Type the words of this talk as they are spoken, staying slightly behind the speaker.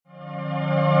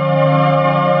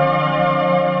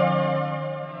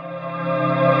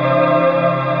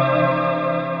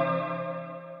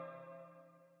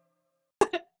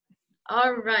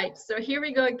right, so here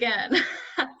we go again.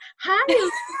 Hi.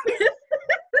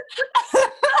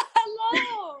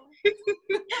 Hello.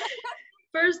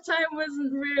 First time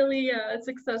wasn't really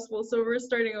successful, so we're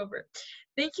starting over.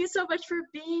 Thank you so much for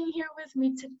being here with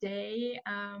me today.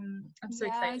 I'm so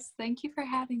excited. Yes, thank you for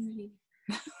having me.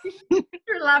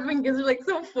 You're laughing because you're like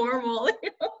so formal.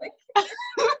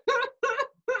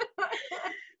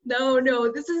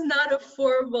 No, this is not a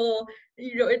formal,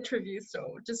 interview.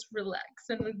 So just relax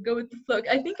and go with the flow.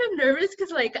 I think I'm nervous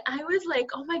because I was like,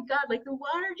 oh my God, like the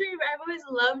water dream. I've always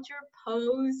loved your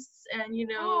posts and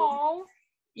Oh.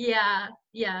 yeah,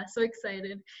 so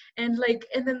excited. And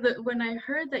then when I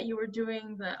heard that you were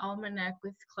doing the almanac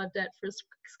with Claudette for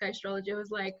Sky Astrology, I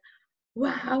was like,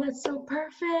 wow, that's so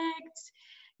perfect.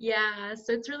 Yeah,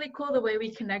 so it's really cool the way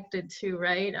we connected too,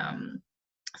 right?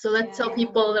 So let's tell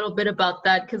people a little bit about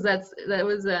that because it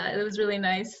was really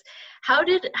nice. How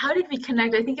did we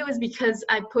connect? I think it was because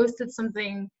I posted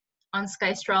something on Sky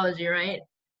Astrology, right?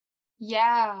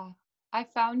 Yeah, I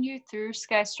found you through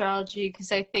Sky Astrology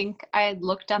because I think I had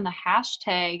looked on the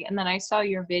hashtag and then I saw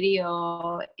your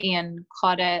video and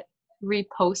Claudette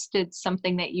reposted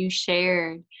something that you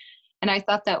shared. And I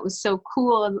thought that was so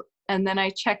cool. And then I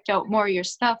checked out more of your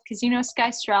stuff because, Sky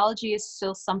Astrology is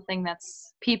still something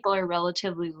that's people are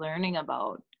relatively learning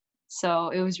about. So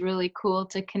it was really cool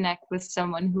to connect with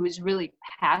someone who is really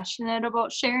passionate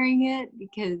about sharing it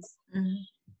because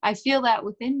I feel that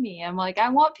within me. I'm like, I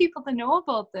want people to know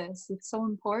about this. It's so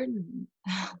important.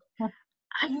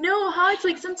 I know how it's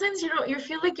like sometimes you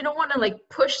feel like you don't want to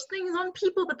push things on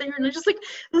people, but then you're just like,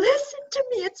 listen to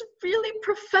me, it's really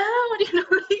profound,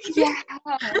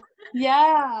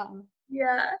 yeah.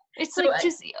 It's So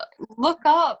just look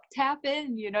up, tap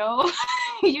in, you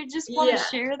just want to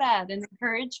share that and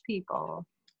encourage people.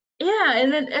 Yeah,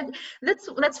 and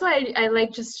that's why I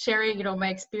like just sharing, my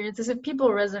experiences. If people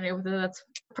resonate with it, that's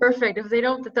perfect. If they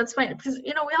don't, that's fine. Because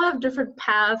we all have different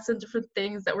paths and different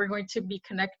things that we're going to be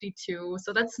connected to.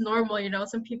 So that's normal.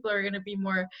 Some people are going to be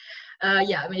more,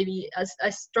 maybe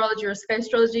astrology or Sky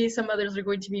Astrology. Some others are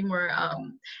going to be more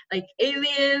like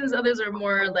aliens. Others are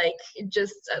more like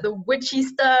just the witchy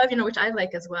stuff, which I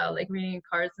like as well, like reading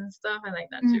cards and stuff. I like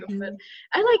that too. But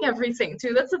I like everything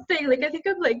too. That's the thing. I think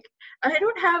I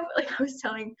don't have, I was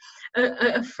telling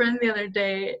a friend the other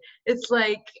day, it's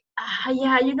like,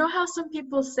 how some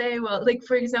people say, well,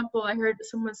 for example, I heard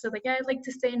someone say I'd like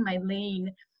to stay in my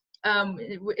lane,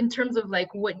 in terms of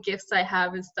what gifts I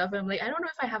have and stuff. I'm like, I don't know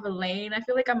if I have a lane. I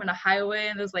feel like I'm in a highway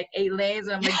and there's 8 lanes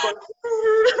and I'm going,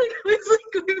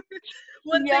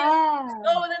 one thing, and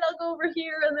then I'll go over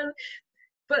here and then,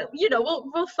 but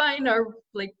we'll find our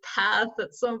path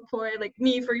at some point. Like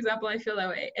me, for example, I feel that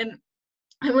way. And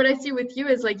what I see with you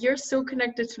is you're so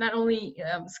connected to not only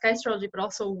Sky Astrology but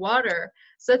also water.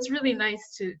 So that's really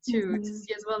nice to see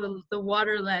as well the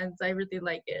water lens. I really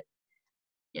like it.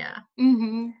 Yeah.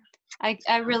 I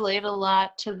relate a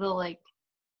lot to the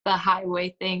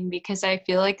highway thing because I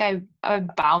feel like I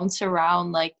bounce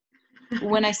around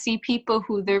when I see people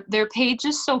who their page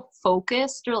is so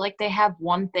focused or they have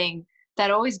one thing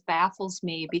that always baffles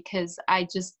me because I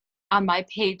just on my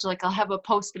page I'll have a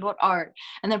post about art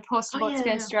and then post about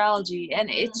Sky Astrology and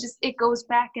it goes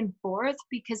back and forth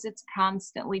because it's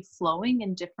constantly flowing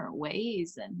in different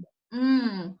ways and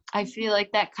I feel like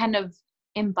that kind of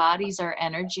embodies our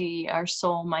energy. Our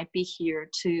soul might be here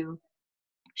to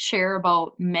share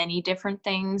about many different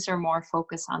things or more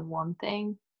focus on one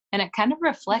thing, and it kind of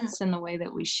reflects in the way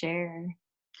that we share.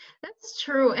 That's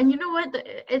true. And you know what?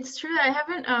 It's true that I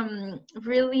haven't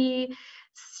really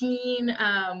seen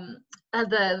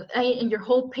in your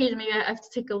whole page. Maybe I have to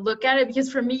take a look at it because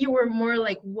for me you were more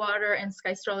like water and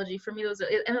Sky Astrology. For me,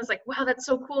 and I was like, wow, that's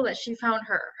so cool that she found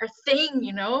her thing,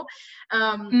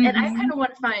 and I kind of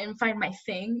want to find my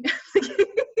thing.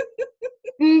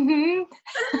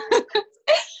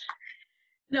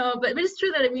 No, but it's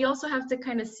true that we also have to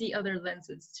kind of see other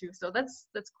lenses too. So that's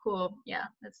cool. Yeah,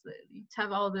 to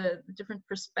have all the different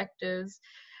perspectives.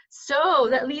 So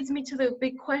that leads me to the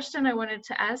big question I wanted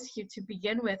to ask you to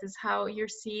begin with is how you're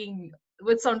seeing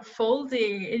what's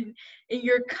unfolding in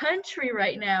your country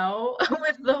right now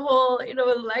with the whole,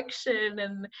 election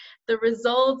and the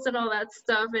results and all that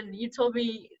stuff. And you told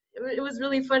me, it was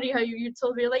really funny how you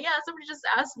told me somebody just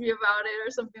asked me about it or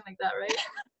something like that, right?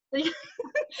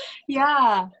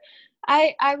 Yeah,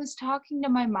 I was talking to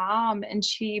my mom and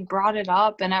she brought it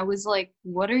up and I was like,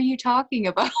 what are you talking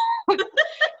about?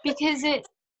 Because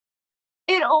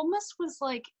it almost was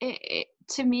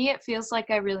to me it feels like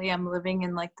I really am living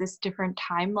in this different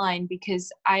timeline because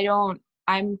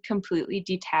I'm completely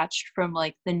detached from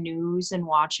the news and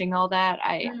watching all that.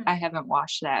 I haven't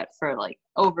watched that for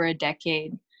over a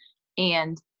decade.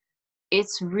 And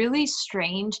it's really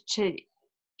strange to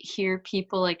hear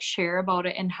people like share about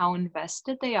it and how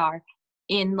invested they are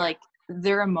in like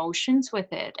their emotions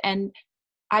with it. And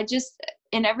I just,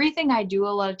 in everything I do, a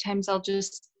lot of times I'll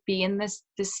just be in this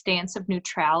stance of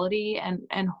neutrality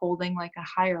and holding like a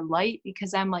higher light,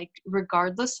 because I'm like,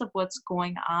 regardless of what's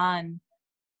going on,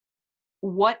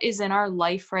 what is in our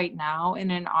life right now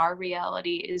and in our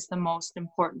reality is the most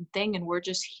important thing. And we're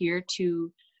just here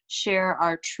to share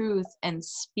our truth and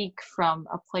speak from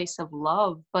a place of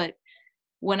love. But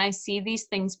when I see these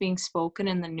things being spoken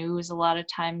in the news, a lot of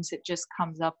times it just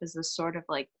comes up as a sort of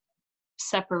like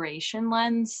separation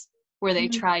lens, where they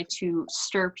Mhm. try to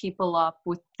stir people up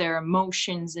with their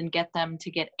emotions and get them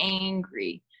to get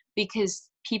angry,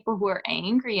 because people who are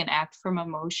angry and act from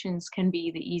emotions can be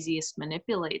the easiest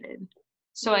manipulated.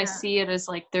 So I Yeah. see it as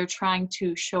like they're trying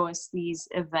to show us these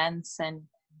events and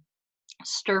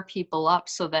stir people up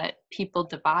so that people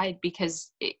divide,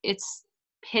 because it's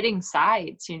pitting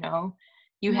sides, you know.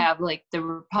 You Mhm. have like the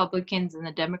Republicans and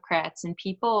the Democrats, and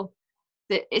people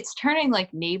that it's turning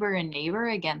like neighbor and neighbor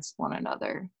against one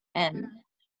another. And Mhm.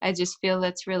 I just feel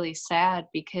that's really sad,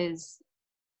 because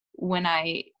when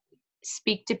I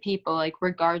speak to people, like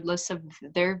regardless of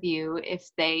their view, if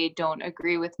they don't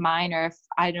agree with mine or if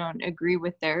I don't agree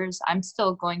with theirs, I'm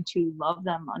still going to love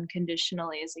them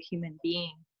unconditionally as a human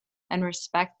being and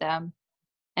respect them.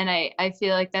 And I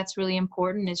feel like that's really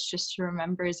important, is just to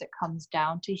remember as it comes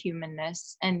down to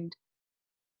humanness. And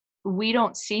we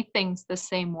don't see things the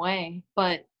same way,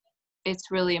 but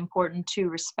it's really important to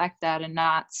respect that and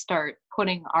not start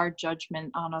putting our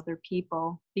judgment on other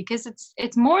people, because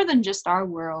it's more than just our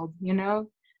world, you know.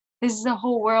 This is a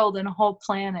whole world and a whole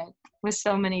planet with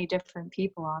so many different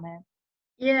people on it.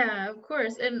 Yeah, of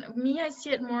course. And me, I see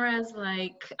it more as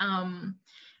like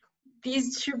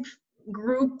these two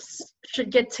groups should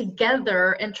get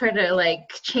together and try to like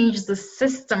change the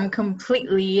system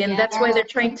completely, and that's why Yeah, they're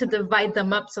trying to divide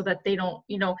them up so that they don't,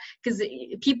 because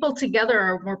people together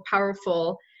are more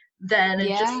powerful than it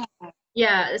just. yeah,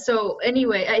 Yeah, so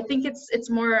anyway, I think it's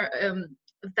more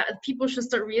that people should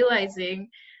start realizing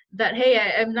that, hey,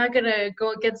 I'm not gonna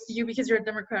go against you because you're a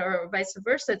Democrat or vice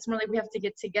versa. It's more like we have to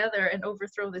get together and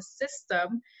overthrow this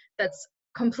system that's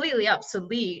completely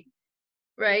obsolete,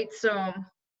 right? So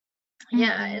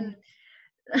yeah, hmm, and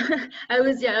I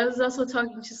was also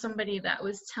talking to somebody that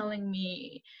was telling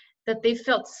me that they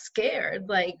felt scared,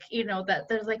 like, that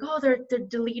they're like, oh, they're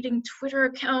deleting Twitter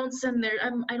accounts, and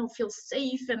I don't feel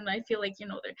safe, and I feel like,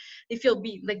 they feel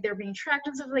like they're being tracked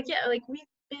and stuff. Like, yeah, like we've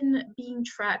been being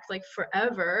tracked like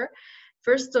forever,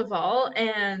 first of all,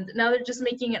 and now they're just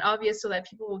making it obvious so that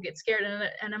people will get scared,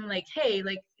 and I'm like, hey,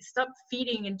 like, stop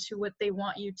feeding into what they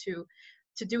want you to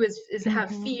do is have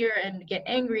hmm, fear and get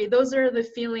angry. Those are the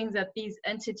feelings that these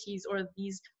entities, or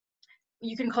these,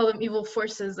 you can call them evil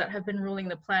forces that have been ruling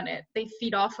the planet, they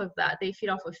feed off of that. They feed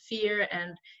off of fear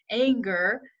and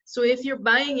anger. So if you're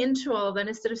buying into all of that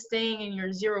instead of staying in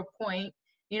your 0 point,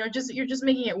 you're just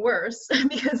making it worse.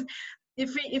 Because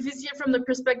if you see it from the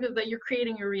perspective that you're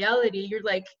creating your reality, you're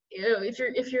like,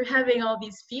 if you're having all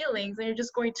these feelings, then you're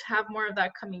just going to have more of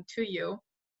that coming to you.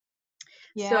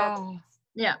 So yeah.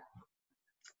 yeah.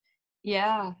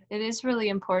 Yeah, it is really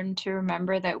important to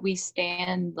remember that we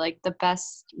stand like the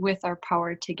best with our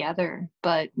power together.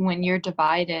 But when you're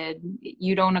divided,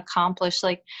 you don't accomplish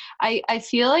like I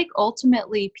feel like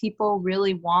ultimately people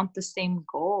really want the same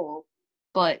goal,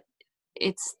 but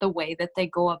it's the way that they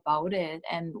go about it.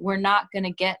 And we're not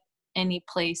gonna get any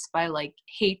place by like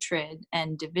hatred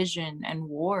and division and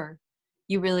war.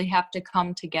 You really have to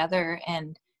come together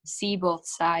and see both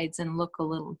sides and look a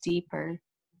little deeper.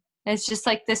 It's just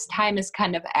like this time is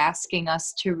kind of asking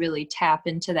us to really tap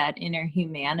into that inner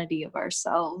humanity of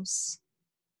ourselves.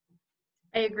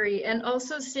 I agree. And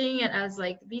also seeing it as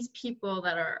like these people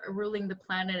that are ruling the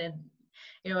planet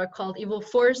and are called evil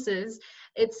forces,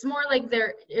 it's more like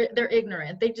they're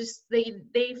ignorant.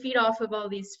 They feed off of all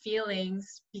these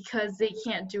feelings because they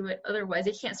can't do it otherwise.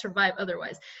 They can't survive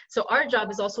otherwise. So our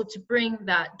job is also to bring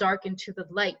that dark into the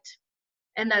light,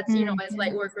 and that's, as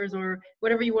light Mhm. workers, or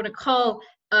whatever you want to call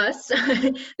us,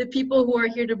 the people who are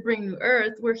here to bring new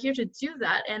earth, we're here to do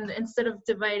that. And instead of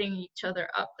dividing each other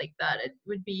up like that, it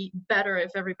would be better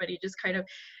if everybody just kind of,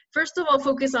 first of all,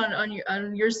 focus on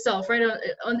yourself, right,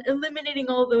 on eliminating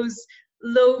all those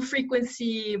low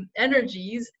frequency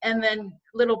energies, and then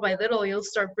little by little you'll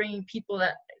start bringing people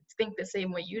that think the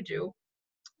same way you do.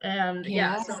 And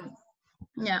yeah, Yeah. so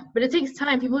yeah, but it takes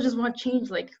time. People just want change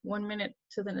like 1 minute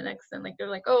to the next, and like they're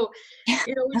like, oh,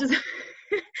 we just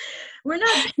we're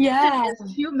not patient Yeah.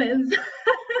 as humans.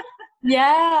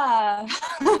 Yeah.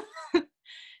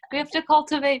 we have to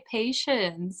cultivate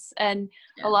patience. And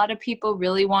a lot of people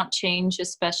really want change,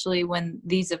 especially when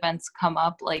these events come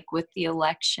up, like with the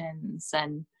elections.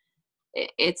 And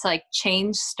it's like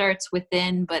change starts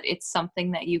within, but it's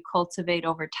something that you cultivate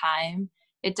over time.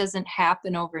 It doesn't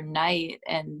happen overnight.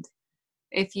 And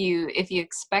if you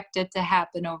expect it to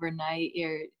happen overnight,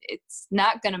 it's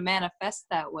not going to manifest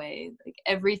that way. Like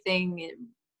everything,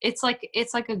 it's like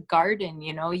a garden,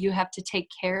 you know. You have to take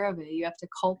care of it, you have to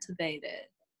cultivate it.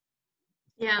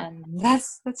 Yeah. And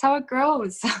that's how it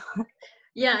grows.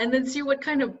 Yeah, and then see what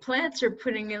kind of plants you're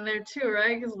putting in there too,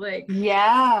 right? Because like,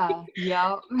 Yeah.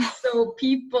 so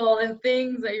people and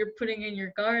things that you're putting in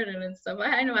your garden and stuff.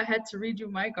 I know I had to redo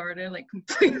my garden like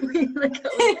completely. Like I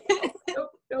was like,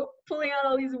 nope, pulling out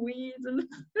all these weeds and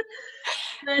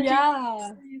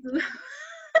Yeah.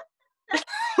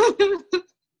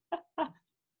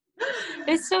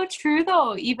 It's so true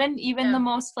though. Even the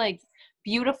most like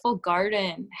beautiful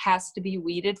garden has to be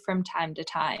weeded from time to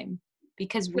time,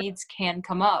 because weeds can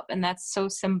come up, and that's so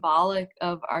symbolic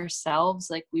of ourselves.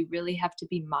 Like we really have to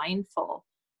be mindful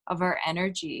of our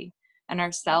energy and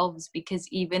ourselves, because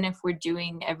even if we're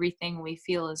doing everything we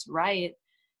feel is right,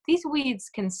 these weeds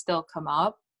can still come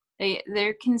up.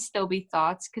 There can still be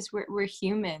thoughts, because we're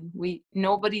human.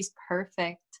 Nobody's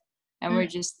perfect, and we're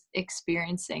just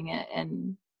experiencing it,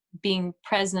 and being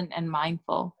present and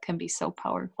mindful can be so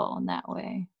powerful in that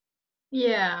way.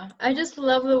 Yeah, I just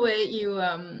love the way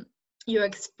you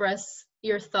express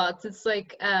your thoughts. It's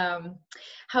like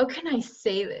how can I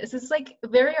say this? It's like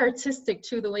very artistic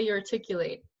too, the way you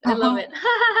articulate. I love it.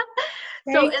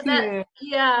 So Thank and that you.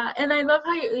 yeah, and I love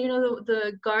how you know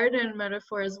the garden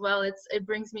metaphor as well. It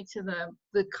brings me to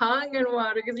the Kangen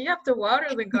water, because you have to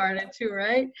water the garden too,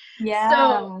 right? So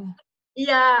Yeah.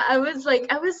 yeah,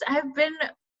 I've been,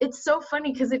 it's so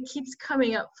funny because it keeps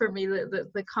coming up for me,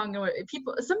 the Kangen water.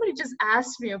 Somebody just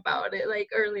asked me about it like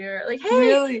earlier, like, hey,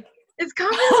 Really? is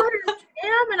Kangen water a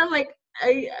scam? And I'm like,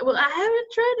 well, I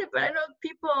haven't tried it, but I know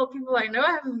people I know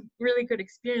have really good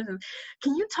experiences.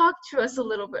 Can you talk to us a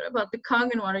little bit about the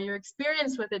Kangen water, your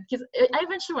experience with it? Because I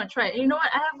eventually want to try it. And you know what?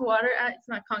 I have water. It's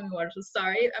not Kangen water, so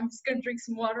sorry. I'm just gonna drink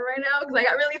some water right now because I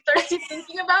got really thirsty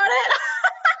thinking about it.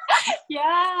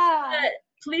 Yeah. But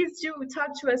please do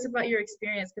talk to us about your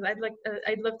experience, because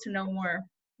I'd love to know more.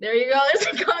 There you go. There's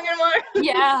a Kangen water.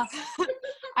 Yeah.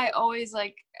 I always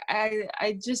like,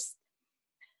 I just,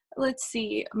 let's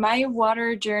see, my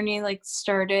water journey like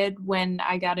started when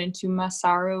I got into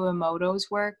Masaru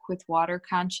Emoto's work with water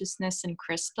consciousness and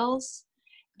crystals.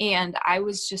 And I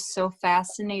was just so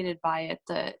fascinated by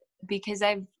it, because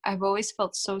I've always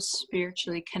felt so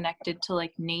spiritually connected to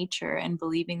like nature and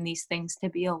believing these things to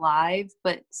be alive,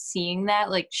 but seeing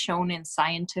that like shown in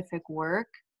scientific work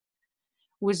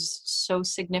was so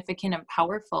significant and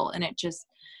powerful. And it just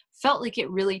felt like it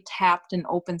really tapped and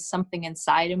opened something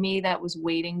inside of me that was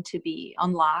waiting to be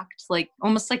unlocked, like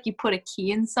almost like you put a key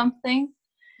in something.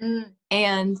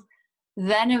 And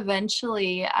then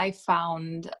eventually I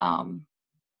found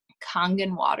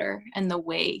Kangen water and the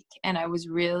wake, and I was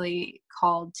really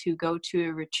called to go to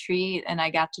a retreat, and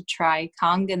I got to try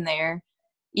Kangen there,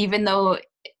 even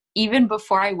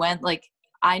before I went, like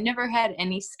I never had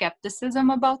any skepticism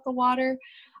about the water.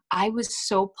 I was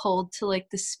so pulled to like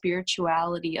the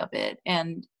spirituality of it,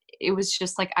 and it was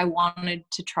just like I wanted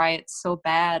to try it so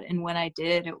bad. And when I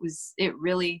did, it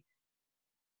really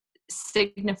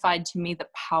signified to me the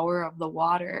power of the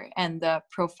water and the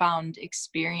profound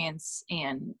experience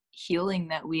and healing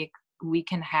that we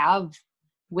can have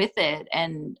with it.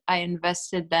 And I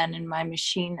invested then in my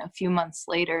machine a few months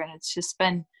later, and it's just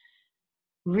been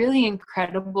really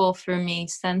incredible for me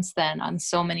since then on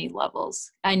so many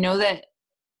levels. I know that,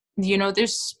 you know,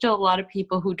 there's still a lot of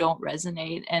people who don't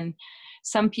resonate, and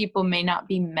some people may not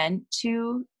be meant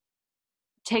to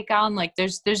take on, like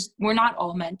we're not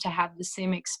all meant to have the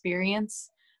same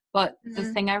experience. But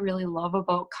the thing I really love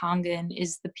about Kangen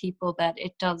is the people that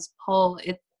it does pull.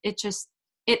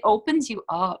 It opens you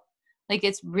up. Like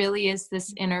it really is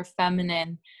this inner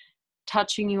feminine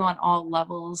touching you on all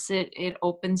levels. It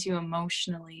opens you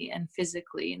emotionally and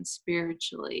physically and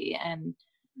spiritually, and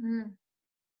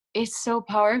it's so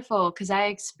powerful because I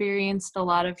experienced a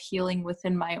lot of healing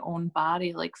within my own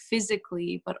body, like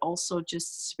physically, but also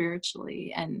just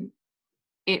spiritually. And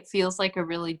it feels like a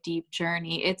really deep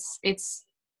journey. It's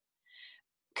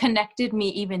connected me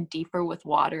even deeper with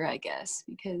water, I guess,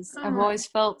 because I've always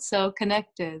felt so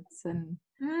connected, and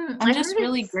I'm just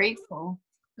really grateful.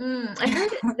 I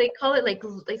heard they call it like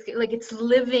it's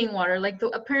living water. Like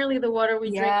apparently the water we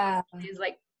drink is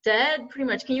like dead, pretty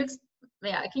much. Can you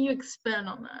expand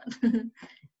on that?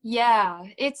 Yeah,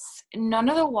 it's none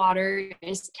of the water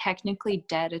is technically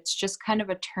dead. It's just kind of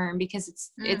a term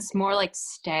because Mm. it's more like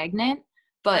stagnant,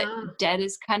 but Oh. dead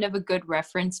is kind of a good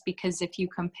reference because if you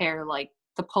compare like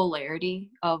the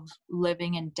polarity of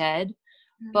living and dead,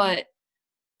 Mm. but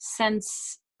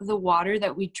since the water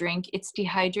that we drink, it's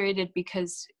dehydrated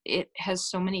because it has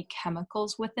so many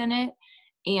chemicals within it.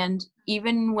 And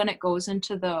even when it goes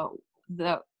into the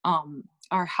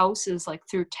our houses, like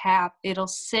through tap, it'll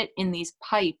sit in these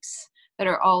pipes that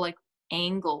are all like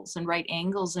angles and right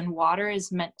angles, and water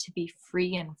is meant to be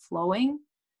free and flowing.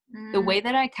 The Mm. way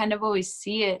that I kind of always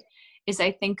see it is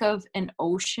I think of an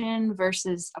ocean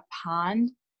versus a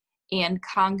pond, and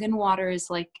Kangen water is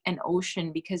like an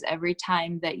ocean because every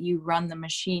time that you run the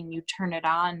machine, you turn it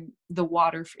on, the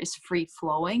water is free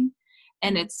flowing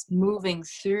and Mm. it's moving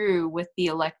through with the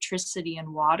electricity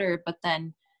and water. But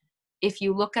then if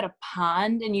you look at a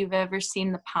pond and you've ever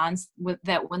seen the ponds with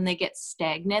that, when they get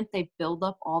stagnant, they build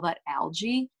up all that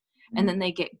algae and Mm. then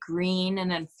they get green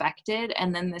and infected.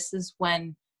 And then this is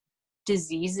when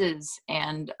diseases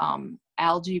and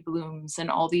algae blooms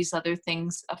and all these other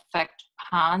things affect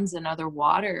ponds and other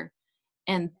water.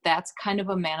 And that's kind of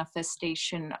a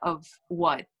manifestation of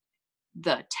what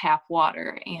the tap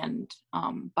water and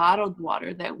bottled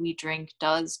water that we drink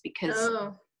does, because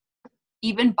Oh.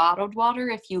 even bottled water,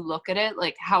 if you look at it,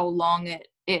 like how long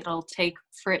it'll take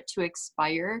for it to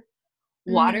expire,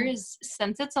 water Mm. is,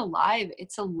 since it's alive,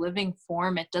 it's a living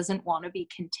form. It doesn't want to be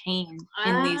contained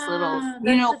in these little,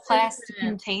 That's the plastic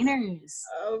difference. containers.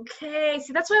 Okay,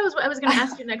 see that's why I was gonna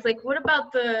ask you next. Like, what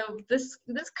about this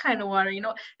kind of water?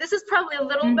 This is probably a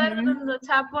little better Hmm. than the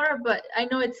tap water, but I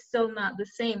know it's still not the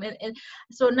same. And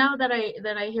so now that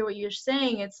I hear what you're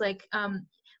saying, it's like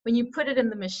when you put it in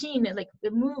the machine,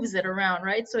 it moves it around,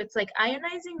 right? So it's like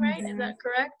ionizing, right? Is Hmm. that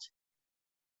correct?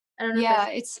 I don't know if Yeah,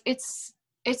 that's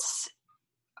it's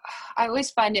I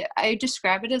always find it, I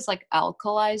describe it as like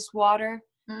alkalized water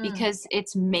mm, because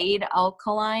it's made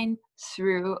alkaline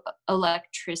through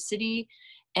electricity,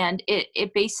 and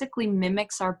it basically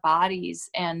mimics our bodies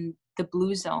and the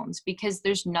blue zones, because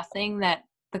there's nothing that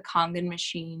the Kangen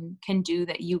machine can do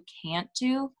that you can't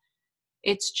do.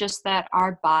 It's just that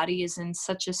our body is in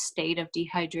such a state of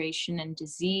dehydration and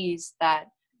disease that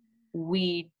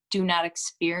we do not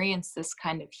experience this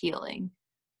kind of healing.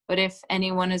 But if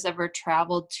anyone has ever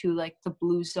traveled to like the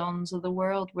blue zones of the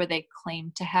world where they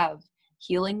claim to have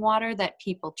healing water that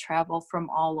people travel from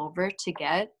all over to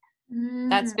get,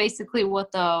 that's mm. basically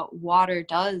what the water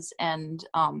does. And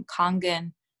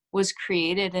Kangen was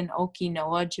created in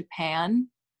Okinawa, Japan,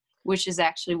 which is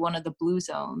actually one of the blue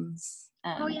zones.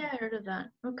 Oh And yeah, I heard of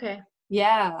that. Okay.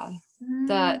 yeah,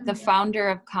 the Mm. founder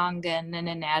of Kangen and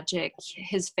Enagic,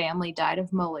 his family died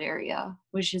of malaria,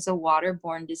 which is a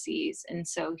waterborne disease, and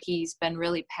so he's been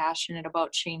really passionate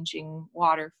about changing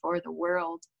water for the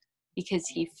world because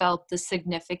he felt the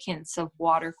significance of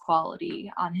water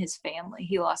quality on his family.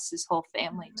 He lost his whole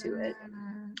family to it.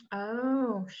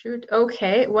 Oh, shoot.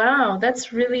 Okay. Wow,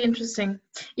 that's really interesting.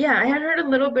 Yeah, I had heard a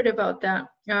little bit about that.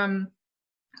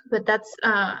 But that's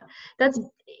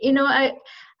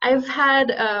I've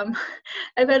had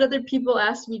I've had other people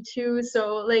ask me too.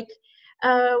 So like,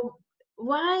 uh,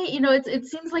 why it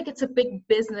seems like it's a big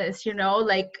business.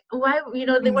 Like why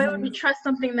why would we Hmm. trust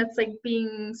something that's like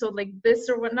being so like this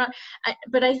or whatnot?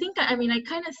 But I think I mean I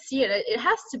kind of see it. It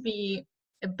has to be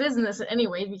a business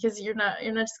anyway because you're not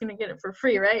just gonna get it for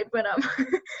free, right? But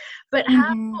but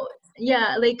how Hmm.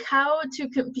 yeah, like how to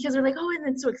because they're like, oh, and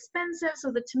it's so expensive,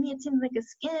 so that to me it seems like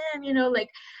a scam, like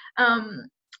um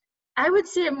I would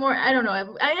say it more, I don't know,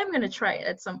 I am going to try it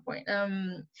at some point.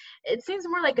 It seems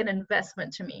more like an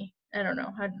investment to me. I don't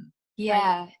know how you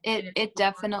Yeah, get it it before.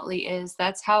 definitely is.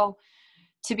 That's how,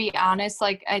 to be honest,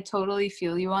 like I totally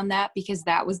feel you on that, because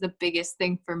that was the biggest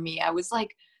thing for me. I was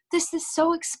like, this is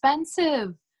so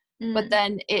expensive. But Mm,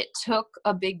 then it took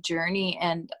a big journey,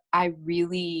 and I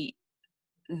really,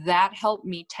 that helped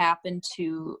me tap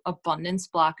into abundance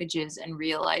blockages and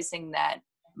realizing that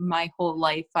my whole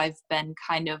life I've been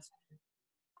kind of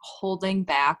holding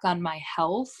back on my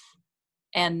health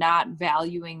and not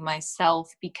valuing myself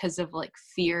because of like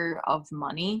fear of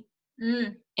money.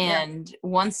 yeah. And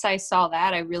once I saw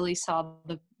that, I really saw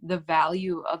the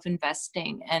value of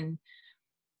investing. And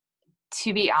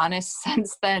to be honest,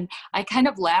 since then, I kind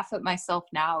of laugh at myself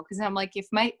now because I'm like,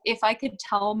 if I could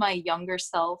tell my younger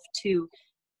self to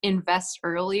invest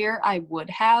earlier, I would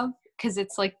have, because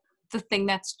it's like the thing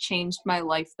that's changed my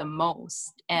life the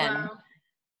most. And Wow.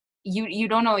 you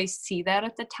don't always see that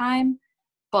at the time,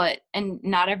 but and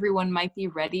not everyone might be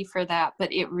ready for that,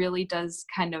 but it really does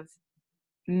kind of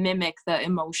mimic the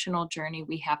emotional journey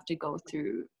we have to go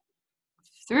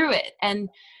through it. And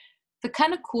the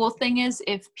kind of cool thing is,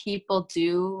 if people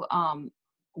do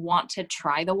want to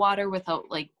try the water without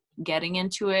like getting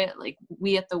into it, like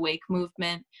we at the Wake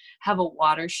Movement have a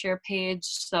water share page.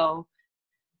 So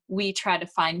we try to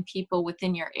find people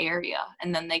within your area,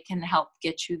 and then they can help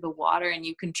get you the water, and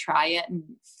you can try it and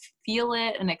feel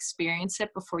it and experience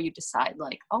it before you decide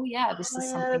like, oh yeah, this is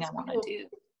something I want to do.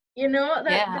 You know,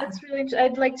 that's really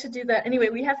I'd like to do that. Anyway,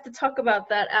 we have to talk about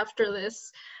that after this,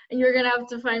 and you're gonna have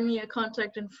to find me a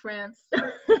contact in France.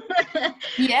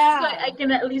 Yeah. So I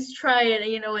can at least try it,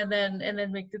 you know, and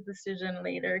then make the decision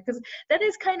later, because that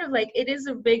is kind of like, it is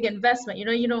a big investment,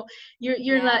 you're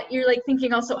not, you're like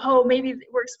thinking also, oh, maybe it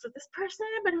works for this person,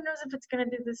 but who knows if it's gonna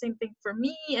do the same thing for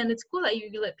me. And it's cool that you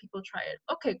let people try it.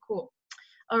 Okay, cool.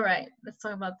 All right, let's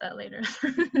talk about that later.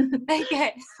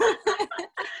 Okay.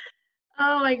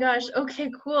 Oh my gosh.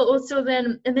 Okay, cool. Well, so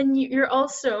then, and then you're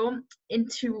also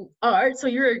into art. So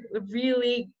you're a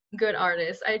really good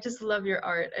artist. I just love your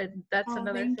art, and that's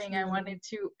another thing I wanted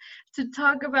to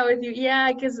talk about with you.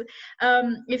 Yeah, because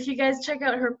if you guys check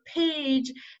out her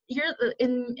page, you're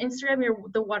in Instagram. You're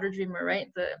the Water Dreamer, right?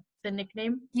 The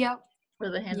nickname. Yep. Or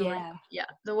the handle. Yeah. Yeah.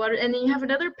 The water, and then you have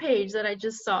another page that I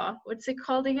just saw. What's it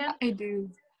called again? I do.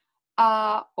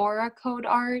 Aura Code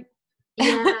Art.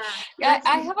 Yeah.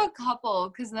 I have a couple,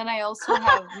 because then I also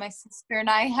have my sister and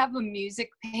I have a music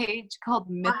page called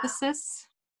Mythicist.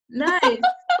 Nice.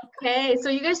 Okay, so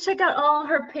you guys check out all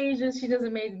her pages. She does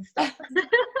amazing stuff.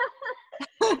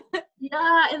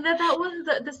 Yeah, and then that was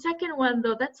the second one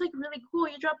though. That's like really cool.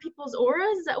 You draw people's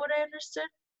auras. Is that what I understood?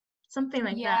 Something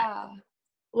like that. Yeah.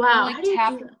 Wow.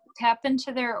 Like tap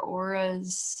into their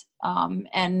auras,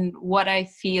 and what I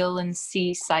feel and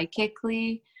see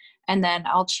psychically, and then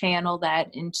I'll channel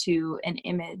that into an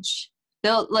image.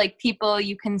 They'll like, people,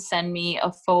 you can send me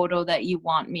a photo that you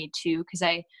want me to, because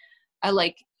I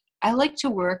like to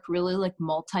work really like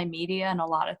multimedia and a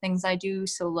lot of things I do.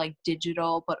 So like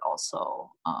digital, but also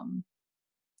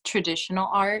traditional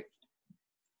art.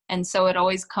 And so it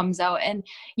always comes out. And,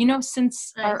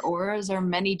 since our auras are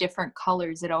many different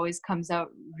colors, it always comes out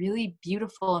really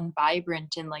beautiful and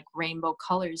vibrant and like rainbow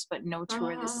colors, but no two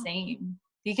are the same,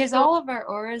 because all of our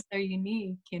auras are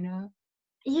unique,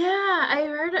 Yeah, I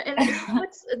heard it. And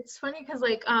it's funny because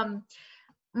like,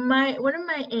 one of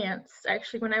my aunts,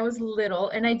 actually, when I was little,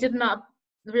 and I did not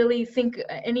really think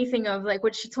anything of like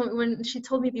what she told me, when she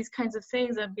told me these kinds of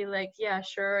things, I'd be like, yeah,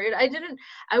 sure.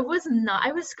 I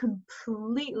was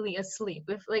completely asleep.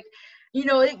 If like,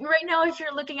 like right now, if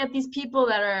you're looking at these people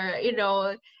that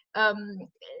are,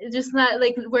 just not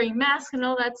like wearing masks and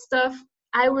all that stuff,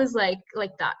 I was like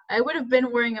that. I would have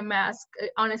been wearing a mask,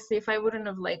 honestly, if I wouldn't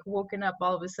have like woken up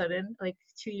all of a sudden, like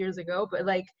 2 years ago. But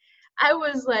like, I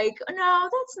was like, no,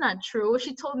 that's not true.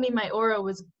 She told me my aura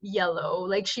was yellow,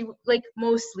 like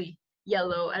mostly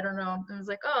yellow. I don't know. I was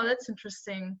like, oh, that's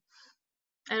interesting.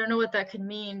 I don't know what that could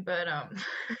mean, but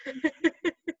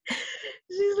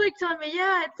she's like telling me,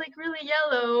 yeah, it's like really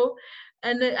yellow.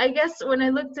 And I guess when I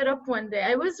looked it up one day,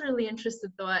 I was really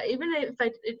interested though. Even if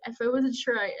I wasn't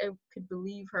sure I could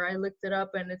believe her, I looked it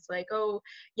up, and it's like, oh,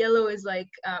 yellow is like,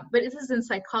 but this is in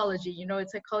psychology. In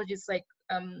psychology, it's like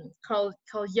Carl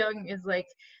Jung is like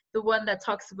the one that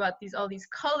talks about all these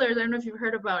colors. I don't know if you've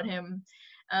heard about him.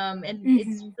 And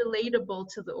it's relatable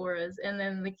to the auras. And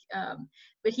then like,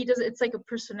 but it's like a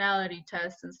personality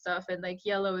test and stuff. And like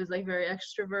yellow is like very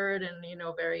extrovert and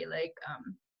very like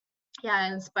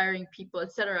inspiring people,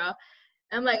 etc.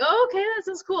 I'm like, oh, okay, that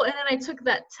sounds cool. And then I took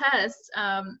that test.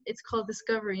 It's called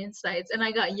Discovery Insights, and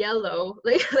I got yellow.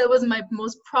 Like that was my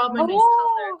most prominent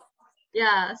color.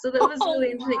 Yeah, so that was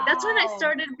really interesting. Wow. That's when I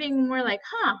started being more like,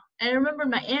 huh. And I remember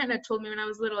my aunt had told me when I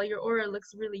was little, your aura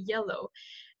looks really yellow.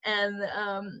 And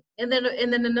then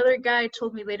another guy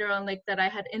told me later on like that I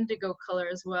had indigo color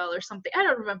as well or something. I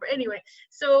don't remember. Anyway,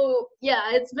 so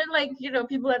yeah, it's been like,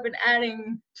 people have been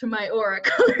adding to my aura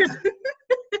colors.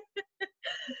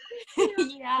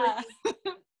 Yeah.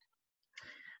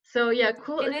 So yeah,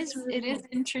 cool. It is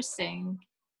interesting.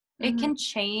 It can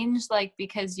change, like,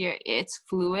 because it's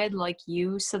fluid like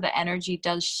you, so the energy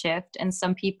does shift, and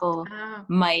some people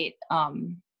might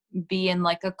be in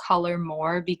like a color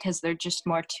more because they're just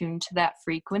more tuned to that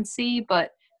frequency. But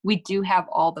we do have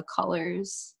all the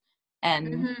colors,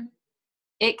 and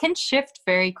it can shift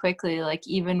very quickly, like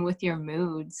even with your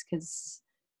moods, because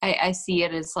I see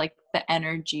it as like the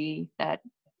energy that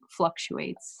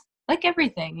fluctuates, like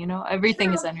everything,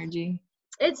 everything is energy.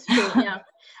 It's true. Yeah.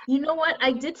 You know what?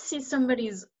 I did see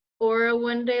somebody's aura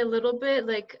one day a little bit,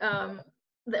 like,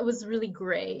 that was really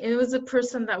gray. And it was a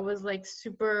person that was like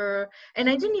super, and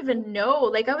I didn't even know,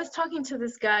 like I was talking to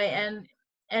this guy, and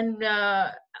and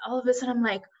all of a sudden I'm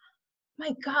like,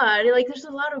 my God, like there's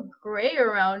a lot of gray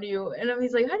around you. And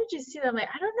he's like, how did you see that? I'm like,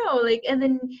 I don't know. Like, and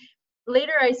then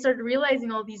later I started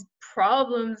realizing all these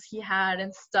problems he had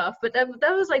and stuff. But that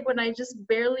was like when I just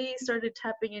barely started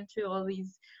tapping into all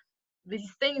these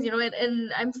things, you know,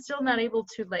 and I'm still not able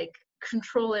to like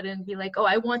control it and be like, oh,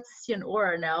 I want to see an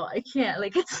aura now. I can't.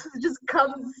 Like it just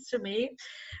comes to me.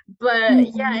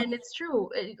 But yeah, Mhm. and it's true.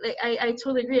 Like I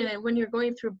totally agree. And when you're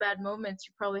going through bad moments,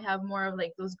 you probably have more of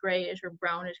like those grayish or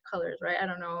brownish colors, right? I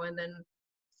don't know. And then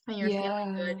when you're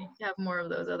feeling good, Yeah. you have more of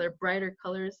those other brighter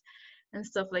colors and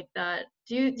stuff like that.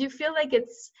 Do you feel like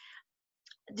it's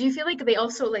do you feel like they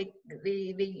also like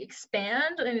they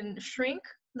expand and shrink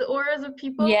the auras of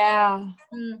people? Yeah.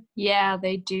 Mm, Yeah,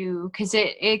 they do. Because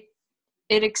it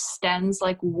extends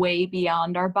like way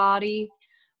beyond our body,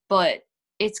 but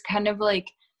it's kind of like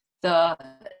the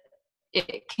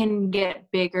it can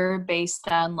get bigger based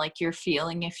on like your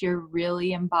feeling. If you're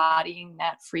really embodying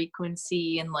that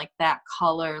frequency and like that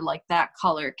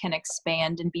color can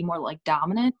expand and be more like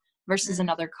dominant versus mm.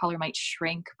 another color might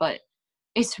shrink. But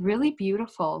it's really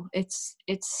beautiful. It's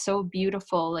so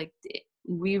beautiful. Like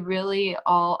we really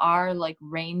all are like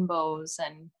rainbows.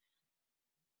 And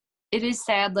it is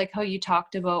sad, like how you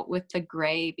talked about with the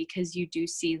gray, because you do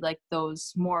see like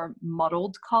those more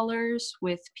muddled colors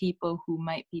with people who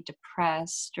might be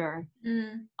depressed or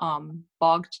Mm.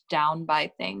 bogged down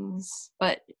by things.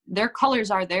 But their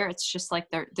colors are there. It's just like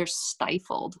they're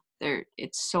stifled.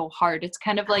 It's so hard. It's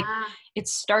kind of like Ah. it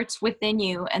starts within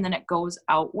you and then it goes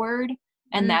outward.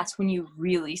 And Mm. that's when you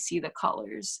really see the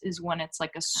colors, is when it's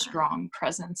like a strong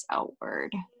presence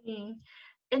outward. Mm.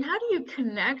 And how do you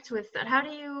connect with that? How do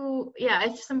you, yeah,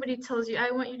 if somebody tells you,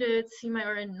 I want you to see my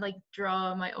aura and like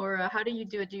draw my aura, how do you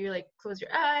do it? Do you like close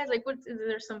your eyes? Like, is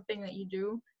there something that you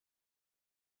do?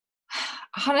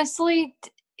 Honestly,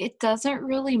 it doesn't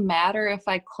really matter if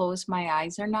I close my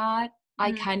eyes or not.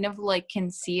 I Mm. kind of like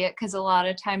can see it because a lot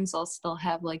of times I'll still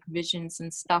have like visions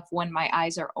and stuff when my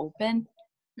eyes are open,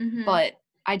 Mm-hmm. but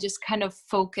I just kind of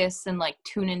focus and like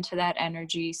tune into that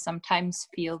energy, sometimes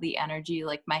feel the energy,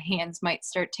 like my hands might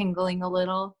start tingling a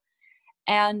little.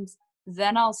 And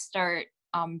then I'll start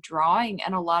drawing.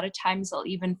 And a lot of times I'll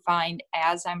even find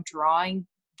as I'm drawing,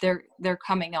 they're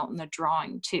coming out in the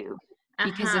drawing too,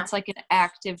 because Uh-huh. it's like an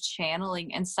active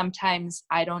channeling. And sometimes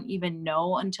I don't even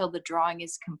know until the drawing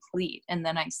is complete. And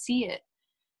then I see it.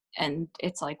 And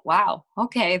it's like, wow,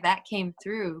 okay, that came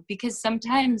through. Because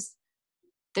sometimes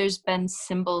there's been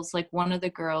symbols, like one of the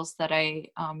girls that I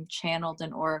channeled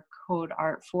an aura code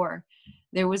art for,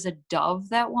 there was a dove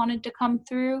that wanted to come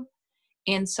through.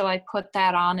 And so I put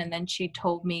that on, and then she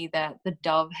told me that the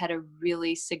dove had a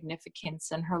really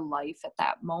significance in her life at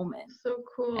that moment. So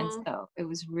And cool. so it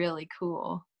was really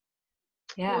cool.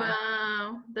 Yeah.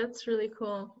 Wow, that's really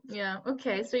cool. Yeah.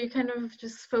 Okay. So you kind of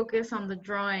just focus on the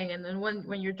drawing, and then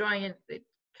when you're drawing it, it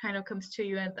kind of comes to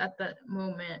you at that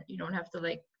moment. You don't have to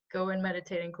like go and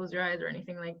meditate and close your eyes or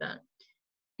anything like that.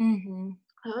 Mhm.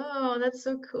 Oh, that's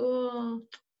so cool.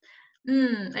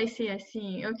 I see, I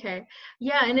see. Okay.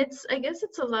 Yeah, and I guess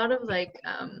it's a lot of like,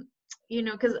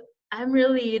 because I'm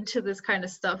really into this kind of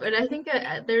stuff. And I think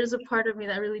there's a part of me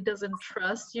that really doesn't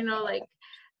trust, like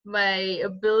my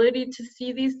ability to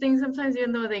see these things sometimes,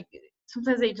 even though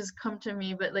sometimes they just come to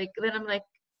me, but like, then I'm like,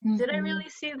 did I Mhm. really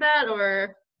see that?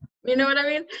 Or, you know what I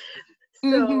mean?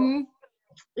 So, Mhm.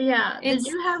 yeah. Did It's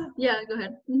you have, yeah, go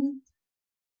ahead. Mhm.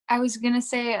 I was going to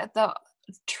say the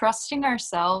trusting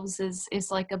ourselves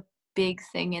is like a big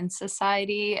thing in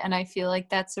society, and I feel like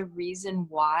that's a reason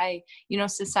why,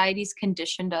 society's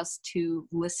conditioned us to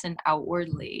listen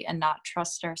outwardly and not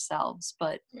trust ourselves.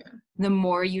 But Yeah. the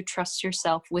more you trust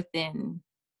yourself within,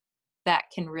 that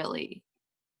can really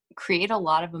create a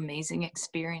lot of amazing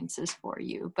experiences for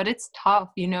you. But it's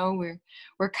tough,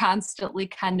 we're constantly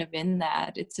kind of in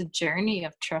that. It's a journey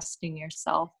of trusting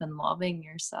yourself and loving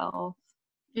yourself.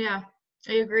 Yeah,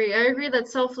 I agree. I agree that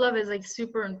self-love is like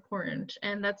super important.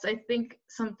 And that's, I think,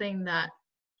 something that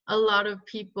a lot of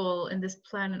people in this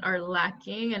planet are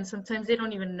lacking. And sometimes they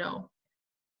don't even know.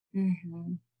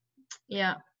 Hmm.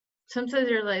 Yeah. Sometimes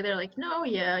they're like, no,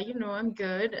 yeah, I'm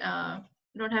good. I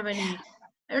don't have any,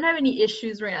 I don't have any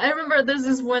issues right now. I remember there's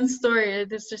this one story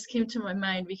that just came to my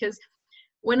mind because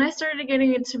when I started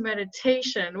getting into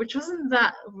meditation, which wasn't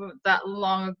that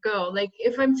long ago, like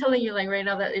if I'm telling you like right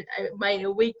now that my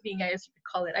awakening, I guess you could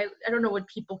call it. I don't know what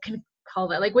people can call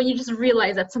that. Like when you just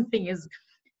realize that something is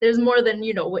there's more than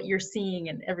what you're seeing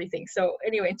and everything. So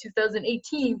anyway,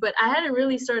 2018, but I hadn't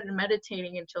really started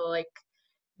meditating until like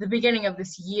the beginning of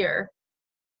this year,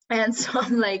 and so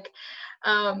I'm like,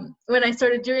 when I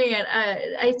started doing it,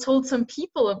 I told some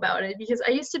people about it because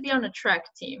I used to be on a track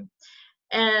team.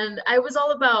 And I was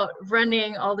all about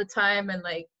running all the time and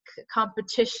like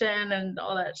competition and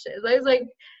all that shit. I was like,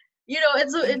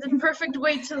 it's a perfect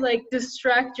way to like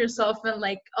distract yourself and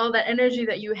like all that energy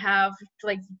that you have to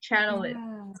like channel it,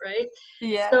 right?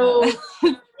 Yeah. So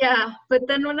yeah, but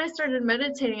then when I started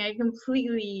meditating, I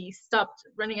completely stopped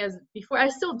running as before. I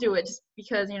still do it just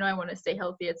because, I want to stay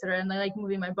healthy, etc. And I like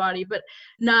moving my body, but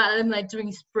I'm like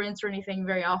doing sprints or anything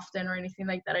very often or anything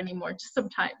like that anymore, just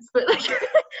sometimes. But like,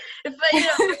 if I, I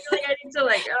feel like I need to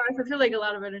like, I feel like a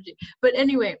lot of energy. But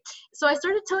anyway, so I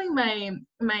started telling my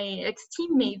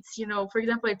ex-teammates, for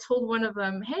example, I told one of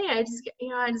them, hey, I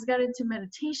just got into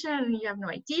meditation and you have no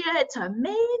idea, it's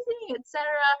amazing, etc.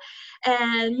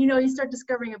 And, you start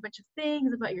discovering a bunch of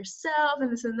things about yourself and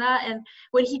this and that. And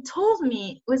what he told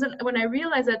me was when I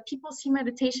realized that people see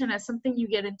meditation as something you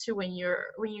get into when you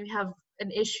have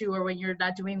an issue or when you're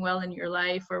not doing well in your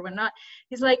life or when not,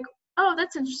 he's like, oh,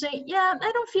 that's interesting. Yeah,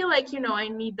 I don't feel like, I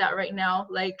need that right now.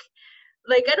 Like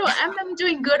I'm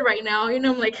doing good right now.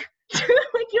 I'm like,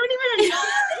 like you don't even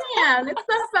understand.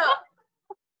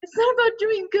 It's not about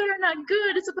doing good or not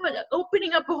good. It's about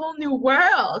opening up a whole new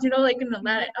world, like in the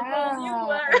Latin, a whole new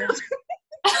world.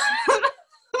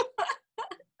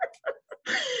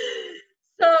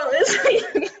 So it's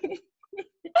like,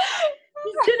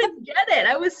 he didn't get it.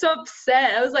 I was so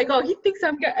upset. I was like, oh, he thinks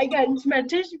I got into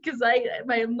meditation because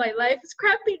my life is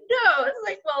crappy. No, it's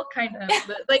like, well, kind of,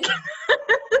 but like,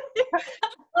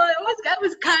 well, I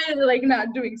was kind of like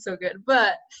not doing so good,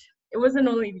 but it wasn't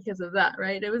only because of that,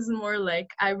 right? It was more like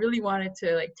I really wanted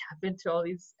to like tap into all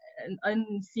these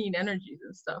unseen energies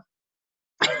and stuff.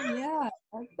 Yeah,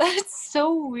 that's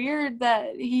so weird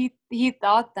that he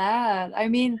thought that. I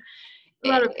mean,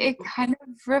 it kind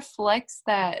of reflects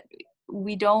that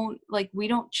we don't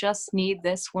just need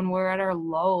this when we're at our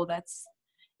low.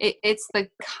 It's the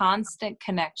constant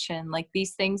connection. Like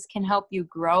these things can help you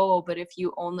grow, but if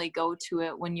you only go to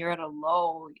it when you're at a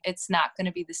low, it's not going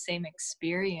to be the same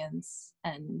experience.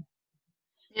 And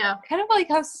yeah, kind of like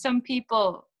how some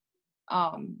people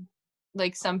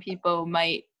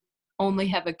might only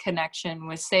have a connection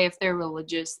with, say, if they're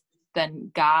religious,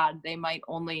 then God. They might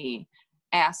only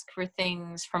ask for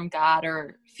things from God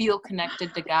or feel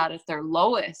connected to God at their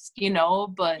lowest,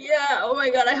 but yeah, oh my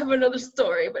God, I have another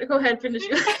story, but go ahead, finish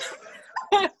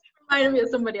it. Reminded me of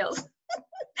somebody else.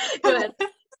 Go ahead.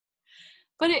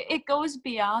 But it goes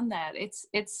beyond that.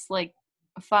 It's like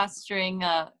fostering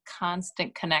a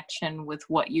constant connection with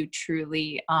what you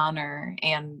truly honor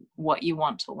and what you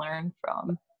want to learn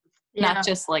from. Yeah. Not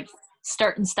just like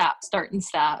start and stop.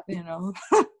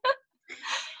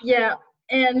 Yeah.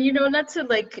 And, not to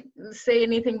like say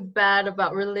anything bad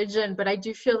about religion, but I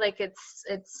do feel like it's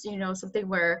something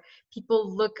where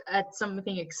people look at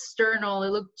something external, they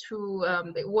look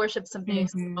to, they worship something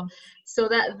external. So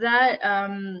that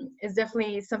is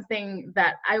definitely something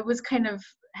that I was kind of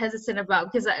hesitant about,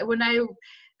 because when I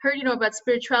heard, about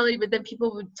spirituality, but then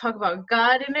people would talk about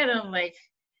God in it, and I'm like,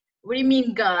 what do you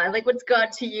mean God? Like, what's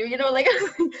God to you? Like,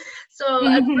 so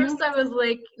at first I was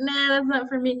like, nah, that's not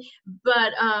for me.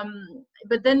 But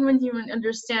then when you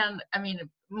understand, I mean,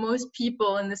 most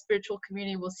people in the spiritual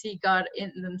community will see God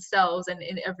in themselves and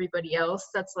in everybody else.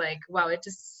 That's like, wow, it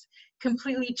just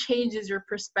completely changes your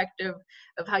perspective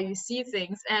of how you see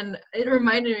things. And it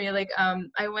reminded me, like,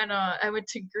 I went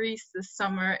to Greece this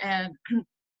summer, and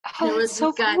there was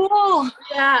so cool.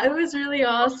 Yeah, it was really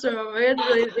awesome. I had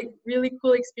really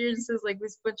cool experiences, like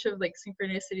this bunch of like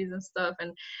synchronicities and stuff.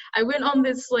 And I went on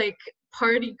this like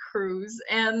party cruise,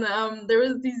 and there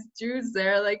was these dudes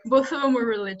there, like both of them were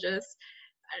religious.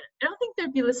 I don't think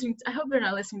they'd be listening. I hope they're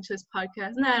not listening to this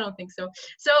podcast. No, I don't think so.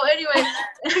 So anyway,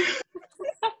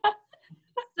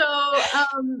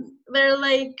 they're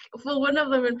like, well, one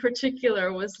of them in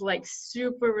particular was like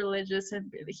super religious,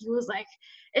 and he was like,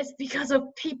 it's because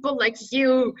of people like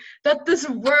you that this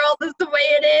world is the way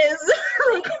it is.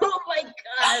 Like, oh my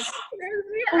gosh.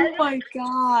 Oh my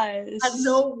gosh. I had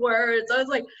no words. I was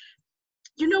like,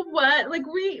 you know what? Like,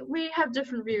 we have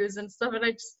different views and stuff, and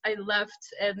I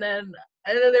left, and then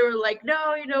they were like,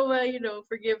 no, you know what?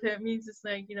 Forgive him. He's just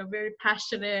like, very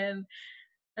passionate. And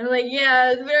I'm like,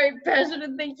 yeah, very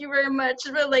passionate. Thank you very much.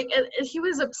 But like, and he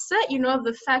was upset, of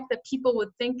the fact that people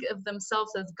would think of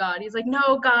themselves as God. He's like,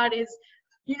 no, God is,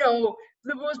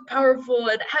 the most powerful,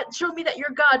 and show me that you're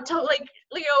God.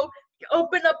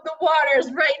 Open up the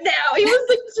waters right now. He was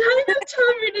like trying to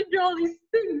turn me into all these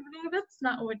things. No, that's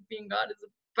not what being God is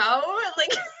about.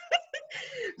 Like,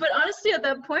 but but honestly, at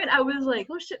that point, I was like,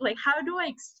 oh shit, like, how do I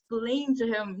explain to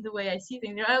him the way I see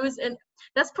things? You know, and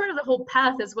that's part of the whole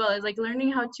path as well, is like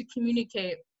learning how to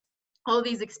communicate all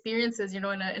these experiences, you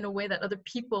know, in a way that other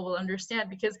people will understand.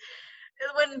 Because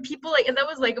when people like, and that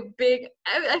was like a big,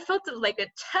 I felt it like a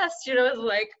test, you know. It was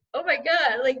like, oh my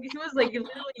god, like he was like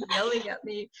literally yelling at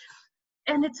me.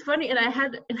 And it's funny, and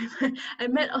I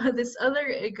met this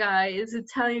other guy, this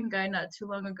Italian guy, not too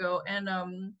long ago, and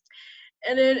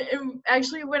it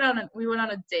actually we went on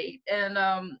a date, and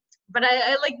but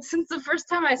I like, since the first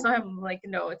time I saw him, I'm like,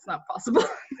 no, it's not possible.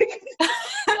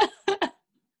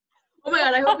 Oh my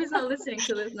god, I hope he's not listening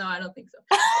to this. No, I don't think so.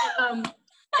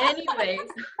 Anyway,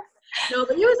 no,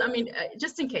 but he was, I mean,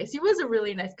 just in case, he was a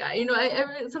really nice guy. You know,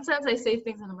 sometimes I say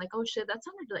things and I'm like, oh shit, that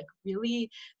sounded like really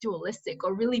dualistic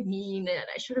or really mean, and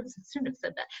I shouldn't have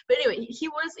said that. But anyway,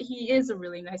 he is a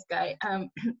really nice guy.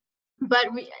 But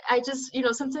I just, you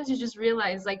know, sometimes you just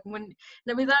realize, like,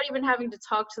 without even having to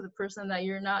talk to the person, that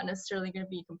you're not necessarily going to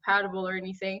be compatible or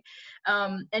anything.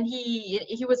 And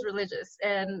he was religious,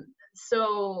 and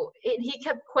so he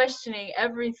kept questioning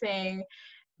everything.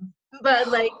 But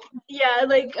like, yeah,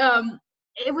 like,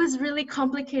 it was really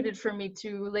complicated for me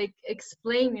to like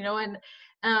explain, you know. And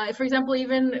for example,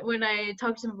 even when I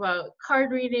talked to him about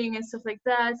card reading and stuff like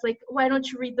that, it's like, why don't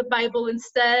you read the Bible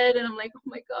instead? And I'm like, oh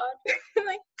my god.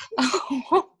 Like,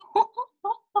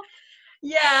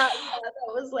 yeah,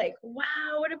 that was like,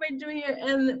 wow, what am I doing here?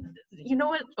 And you know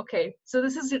what, okay, so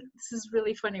this is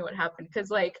really funny what happened,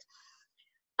 because like,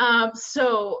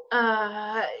 so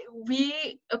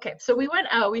we went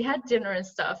out, we had dinner and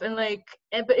stuff, and like,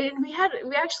 we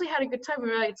actually had a good time. We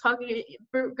were like talking,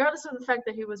 regardless of the fact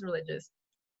that he was religious.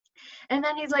 And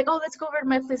then he's like, oh, let's go over to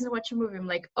my place and watch a movie. I'm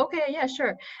like, okay, yeah,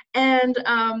 sure. And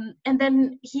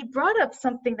then he brought up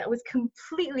something that was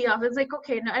completely off. It's like,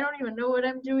 okay, now I don't even know what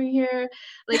I'm doing here.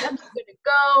 Like, I'm just gonna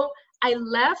go. I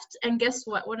left, and guess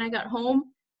what? When I got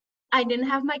home, I didn't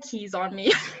have my keys on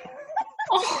me.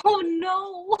 Oh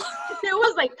no. It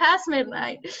was like past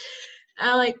midnight.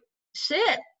 I'm like,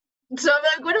 shit. So I'm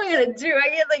like, what am I gonna do?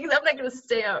 I'm not gonna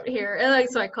stay out here. And like,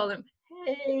 so I called him,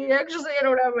 hey, actually I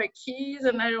don't have my keys,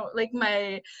 and I don't like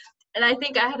and I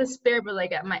think I had a spare, but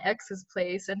like at my ex's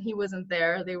place, and he wasn't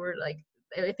there. They were like,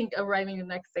 I think arriving the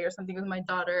next day or something with my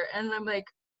daughter. And I'm like,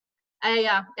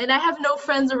 and I have no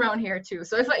friends around here too.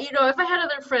 So if I had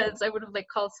other friends, I would have like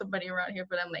called somebody around here.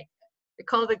 But I'm like, I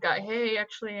called the guy, hey,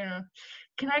 actually,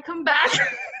 can I come back?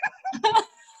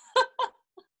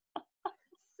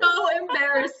 So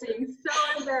embarrassing.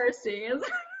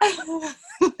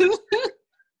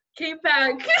 Came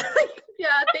back.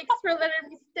 Yeah, thanks for letting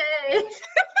me stay.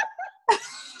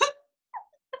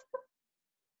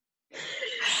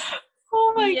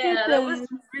 Oh my Yeah, goodness. that was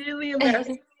really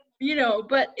embarrassing. You know,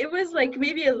 but it was like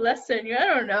maybe a lesson. I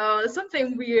don't know.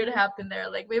 Something weird happened there.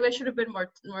 Like, maybe I should have been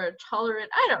more tolerant.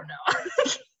 I don't know.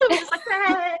 It was like,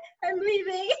 hey, I'm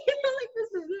leaving. Like,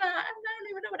 this is not. I don't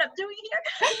even know what I'm doing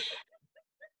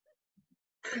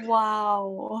here.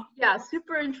 Wow. Yeah,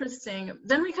 super interesting.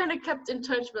 Then we kind of kept in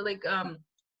touch, but like,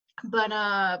 but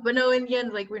no, in the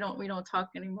end, like, we don't talk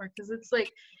anymore, because it's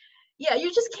like, yeah,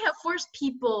 you just can't force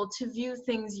people to view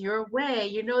things your way.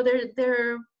 You know,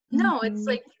 they're no, it's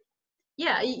like,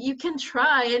 yeah, you can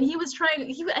try. And he was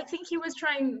trying, I think he was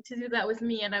trying to do that with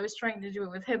me, and I was trying to do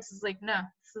it with him. So it's like, no,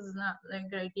 this is not a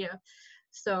good idea.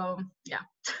 So yeah.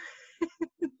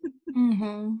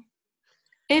 Mm-hmm.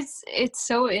 It's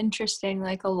so interesting.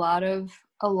 Like a lot of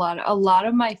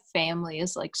my family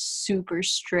is like super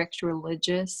strict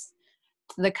religious,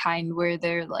 to the kind where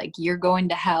they're like, you're going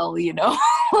to hell, you know.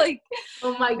 Like,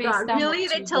 Oh my god, really?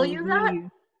 They tell you that?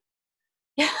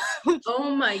 Yeah.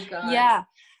 Oh my god. Yeah.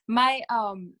 My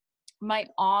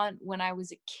aunt, when I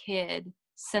was a kid,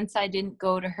 since I didn't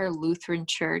go to her Lutheran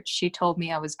church, she told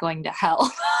me I was going to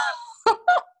hell.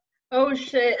 Oh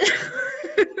shit.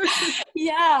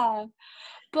 Yeah.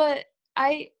 But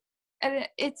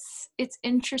it's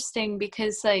interesting,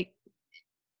 because like,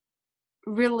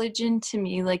 religion to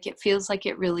me, like, it feels like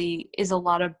it really is a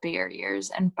lot of barriers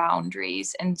and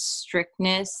boundaries and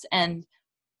strictness. And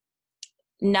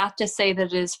not to say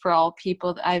that it is for all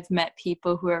people. I've met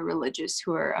people who are religious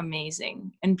who are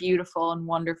amazing and beautiful and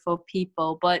wonderful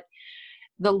people, but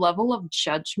the level of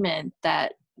judgment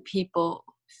that people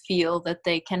feel that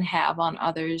they can have on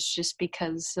others just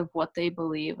because of what they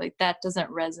believe, like, that doesn't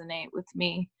resonate with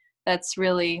me. That's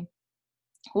really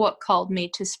what called me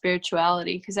to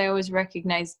spirituality, because I always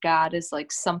recognized God as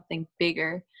like something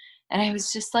bigger. And I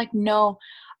was just like, no,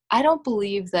 I don't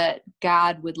believe that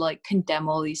God would like condemn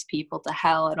all these people to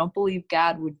hell. I don't believe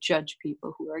God would judge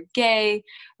people who are gay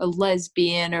or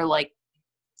lesbian or like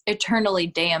eternally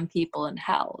damn people in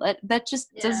hell. That just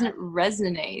Yeah, doesn't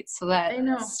resonate. So that I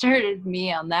know. started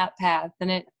me on that path,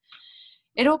 and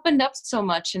it opened up so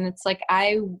much. And it's like,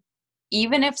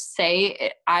 even if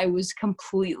I was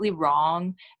completely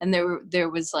wrong and there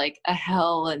was like a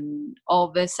hell and all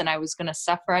this and I was going to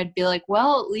suffer, I'd be like,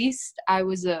 well, at least I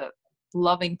was a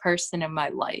loving person in my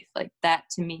life. Like, that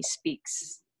to me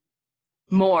speaks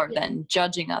more Yeah, than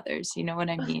judging others. You know what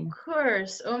I of mean?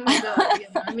 course. Oh my God. Yeah,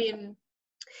 I mean,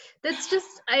 that's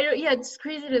just I don't. Yeah, it's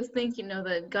crazy to think,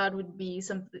 that God would be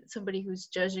somebody who's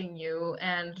judging you,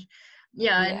 and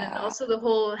yeah, and then Yeah. also the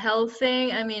whole hell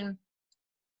thing. I mean,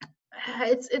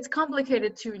 it's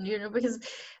complicated too, because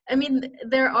I mean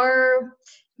there are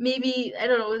maybe, I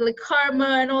don't know, like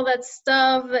karma and all that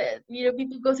stuff that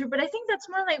people go through, but I think that's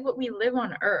more like what we live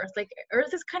on earth. Like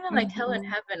earth is kind of like hell and Mhm.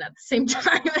 heaven at the same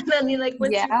time. And then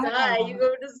once you Yeah. die, you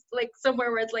go to like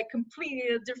somewhere where it's like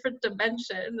completely a different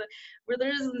dimension where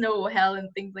there's no hell and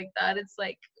things like that. It's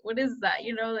like, what is that,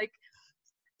 like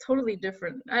totally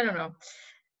different. I don't know.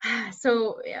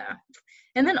 So yeah,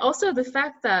 and then also the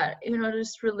fact that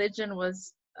just religion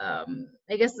was,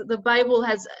 I guess the Bible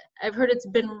has, I've heard it's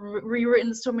been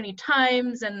rewritten so many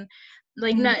times, and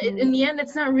like not in Mhm. the end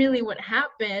it's not really what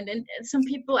happened. And some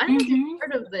people, I don't know if you've Mhm.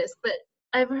 heard of this, but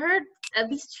I've heard at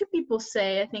least two people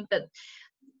say, I think that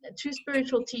two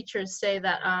spiritual teachers say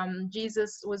that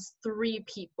Jesus was three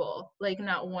people, like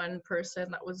not one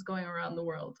person that was going around the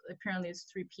world. Apparently it's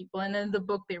three people, and in the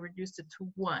book they reduced it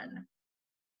to one.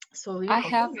 So I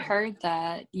have who heard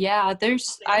that. Yeah,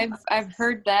 I've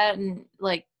heard that, and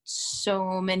like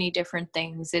so many different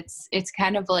things. It's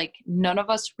kind of like none of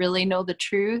us really know the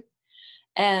truth.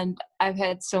 And I've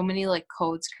had so many like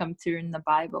codes come through in the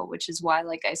Bible, which is why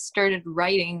like I started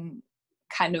writing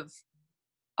kind of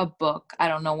a book. I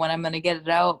don't know when I'm going to get it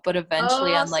out, but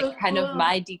eventually Oh, on like so kind of cool.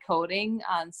 my decoding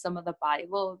on some of the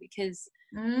Bible, because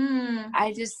Mm.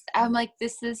 I'm like,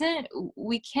 this isn't,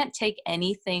 we can't take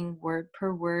anything word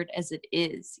per word as it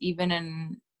is, even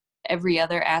in every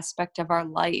other aspect of our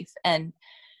life. And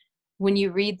when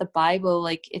you read the Bible,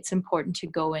 like, it's important to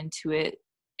go into it.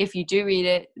 If you do read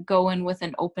it, go in with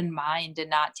an open mind and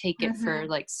not take it for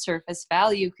Mm-hmm. like surface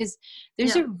value, because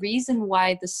there's Yeah. a reason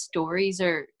why the stories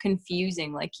are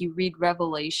confusing. Like, you read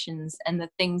Revelations and the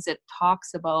things it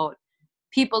talks about,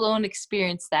 people don't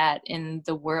experience that in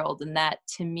the world, and that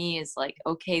to me is like,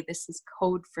 okay, this is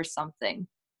code for something.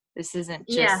 This isn't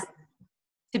Yeah. just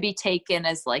to be taken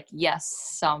as like, yes,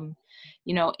 some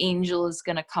angel is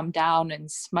going to come down and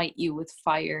smite you with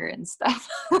fire and stuff.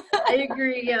 I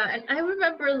agree. Yeah. And I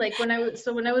remember like when I was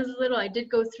little, I did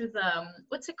go through the,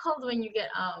 what's it called when you get,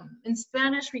 in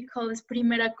Spanish, we call this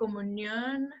primera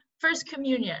comunión, first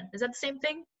communion. Is that the same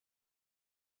thing?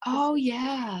 Oh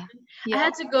yeah. I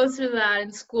had Yep. to go through that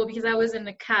in school because I was in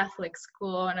a Catholic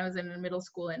school and I was in a middle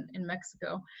school in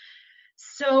Mexico.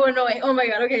 So annoying. Oh my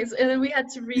God. Okay. So, and then we had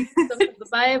to read stuff in the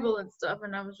Bible and stuff,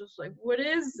 and I was just like, "What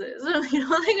is this?" Like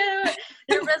I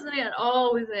didn't resonate at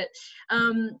all with it.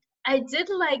 I did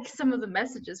like some of the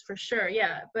messages for sure,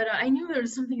 yeah, but I knew there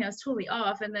was something that was totally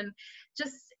off. And then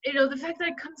just the fact that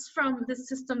it comes from this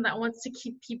system that wants to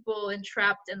keep people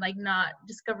entrapped and like not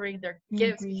discovering their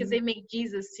gifts, because Hmm. they make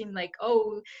Jesus seem like,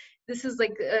 oh, this is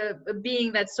like a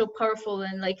being that's so powerful,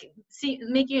 and like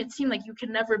making it seem like you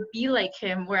can never be like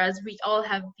him, whereas we all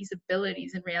have these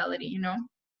abilities in reality. So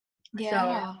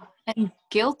Yeah. And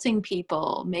guilting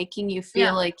people, making you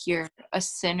feel yeah. like you're a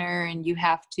sinner and you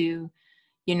have to,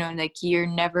 like, you're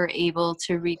never able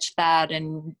to reach that.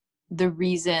 And the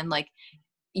reason, like,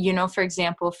 for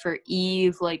example, for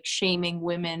Eve, like shaming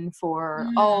women for,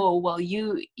 Mm. oh, well,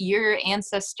 your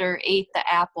ancestor ate the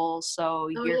apple, so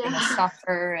Oh you're gonna yeah.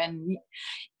 suffer. And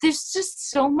there's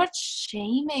just so much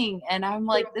shaming, and I'm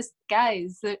like, True. this,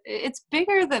 guys, it's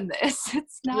bigger than this.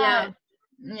 It's not. Yeah.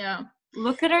 Yeah.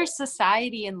 Look at our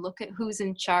society and look at who's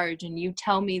in charge, and you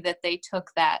tell me that they took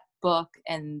that book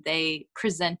and they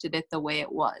presented it the way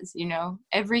it was.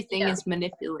 Everything Yeah. is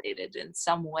manipulated in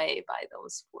some way by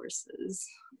those forces.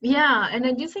 Yeah, and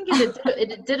I do think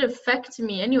it did affect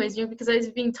me anyways, because I was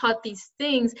being taught these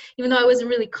things, even though I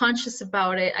wasn't really conscious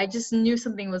about it. I just knew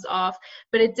something was off,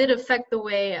 but it did affect the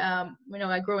way,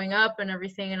 growing up and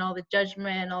everything, and all the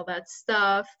judgment and all that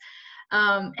stuff.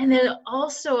 And then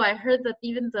also I heard that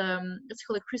even the, it's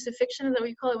called a crucifixion, is that what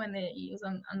you call it, when they use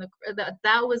on the,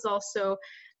 that was also,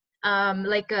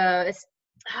 like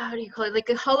how do you call it, like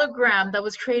a hologram that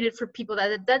was created for people,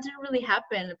 that didn't really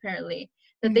happen apparently,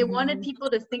 that they wanted Hmm. people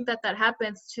to think that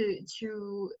happens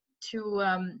to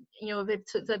you know,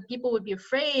 that people would be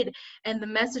afraid, and the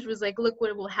message was like, look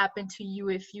what will happen to you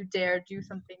if you dare do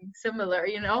something similar,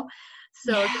 you know.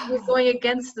 So he was Yeah. going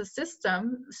against the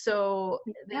system. So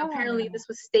Yeah. apparently this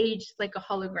was staged like a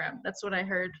hologram. That's what I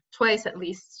heard twice at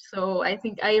least. So I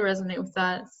think I resonate with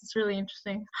that. It's really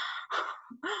interesting.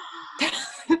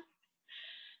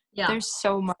 Yeah. There's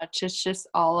so much. It's just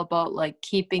all about like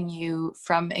keeping you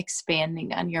from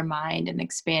expanding on your mind and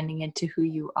expanding into who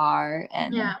you are.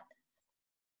 And Yeah.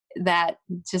 that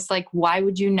just like, why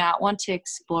would you not want to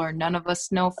explore? None of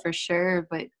us know for sure,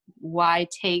 but why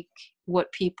take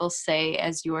what people say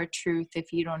as your truth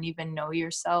if you don't even know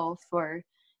yourself or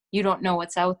you don't know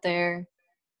what's out there?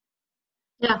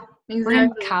 Yeah, We're in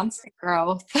exactly. constant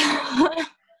growth.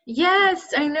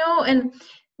 Yes, I know. And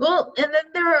well, and then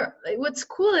there are like, what's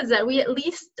cool is that we at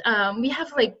least we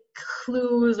have like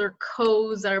clues or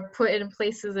codes that are put in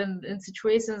places and in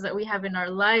situations that we have in our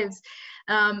lives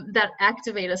that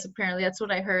activate us. Apparently, that's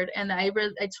what I heard, and I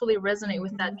totally resonate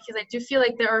with that Mhm. because I do feel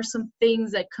like there are some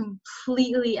things that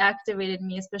completely activated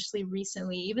me, especially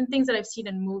recently. Even things that I've seen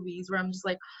in movies where I'm just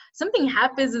like something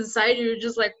happens inside you, you're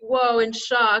just like whoa, in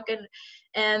shock, and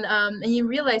you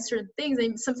realize certain things,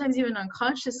 and sometimes even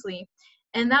unconsciously.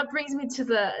 And that brings me to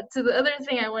the other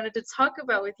thing I wanted to talk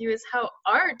about with you is how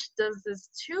art does this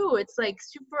too. It's like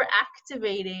super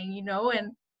activating, you know.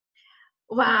 And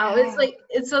wow, it's Yeah. like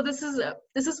so this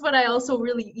is what I also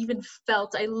really even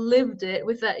felt. I lived it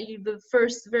with the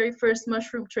very first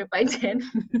mushroom trip I did.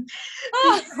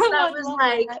 Because I I was love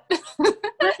like, that.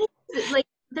 what is it? Like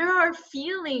there are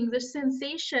feelings, there's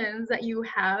sensations that you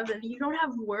have and you don't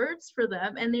have words for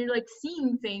them, and you're like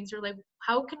seeing things, you're like,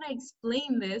 how can I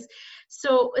explain this?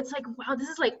 So it's like, wow, this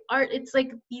is like art. It's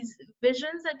like these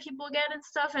visions that people get and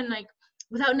stuff, and like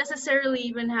without necessarily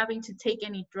even having to take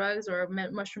any drugs or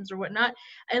mushrooms or whatnot.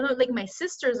 I know like my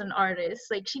sister's an artist,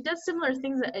 like she does similar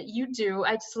things that you do.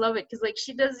 I just love it because like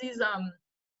she does these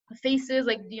faces,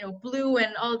 like, you know, blue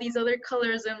and all these other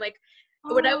colors. And like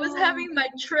when I was Oh. having my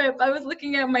trip, I was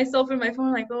looking at myself in my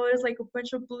phone like, oh, there's like a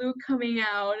bunch of blue coming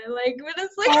out, and like when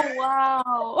it's like Oh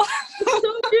wow. it's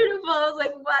so beautiful. I was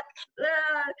like, what?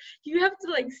 You have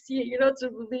to like see it, you know, to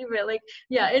believe it. Like,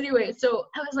 yeah, anyway, so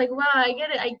I was like, wow, I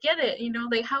get it, you know,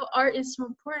 like how art is so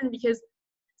important because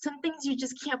some things you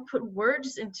just can't put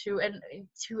words into. And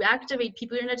to activate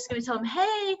people, you're not just going to tell them,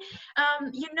 hey,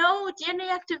 you know, DNA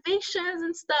activations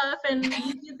and stuff, and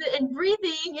you do the, and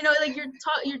breathing, you know, like you're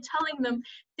telling them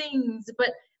things.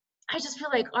 But I just feel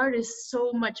like art is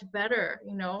so much better,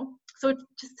 you know. So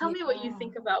just tell me what you Yeah.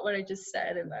 think about what I just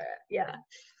said. And yeah.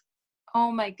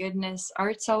 Oh my goodness.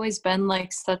 Art's always been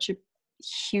like such a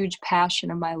huge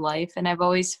passion of my life. And I've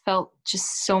always felt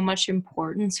just so much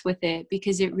importance with it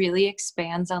because it really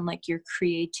expands on like your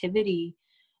creativity.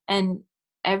 And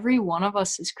every one of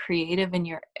us is creative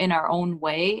in our own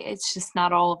way. It's just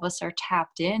not all of us are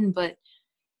tapped in, but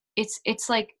it's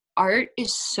like art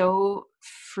is so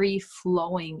free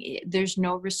flowing. There's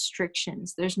no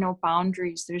restrictions, there's no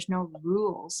boundaries, there's no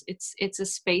rules. It's a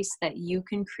space that you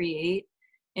can create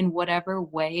in whatever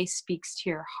way speaks to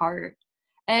your heart.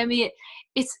 I mean,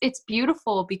 it's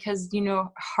beautiful because, you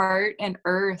know, heart and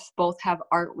earth both have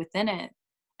art within it,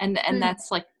 and Mm, that's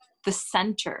like the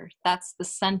center. That's the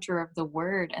center of the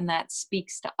word, and that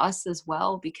speaks to us as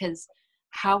well because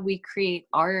how we create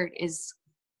art is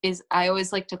I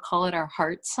always like to call it our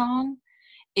heart song.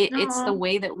 It's the no.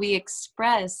 way that we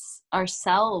express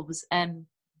ourselves, and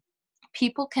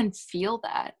people can feel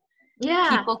that. Yeah.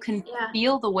 People can Yeah.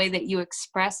 feel the way that you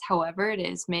express, however it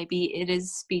is. Maybe it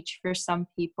is speech for some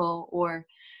people, or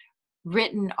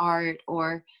written art,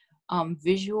 or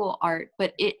visual art,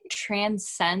 but it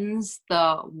transcends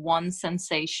the one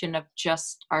sensation of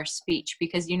just our speech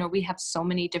because, you know, we have so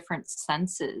many different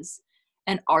senses.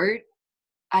 And art,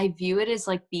 I view it as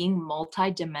like being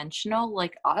multidimensional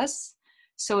like us.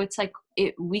 So it's like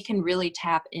we can really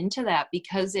tap into that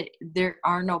because there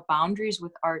are no boundaries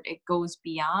with art. It goes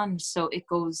beyond. So it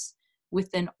goes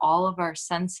within all of our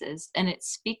senses and it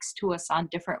speaks to us on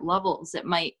different levels. It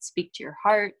might speak to your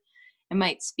heart. It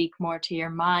might speak more to your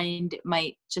mind. It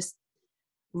might just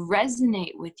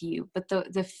resonate with you. But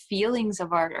the feelings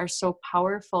of art are so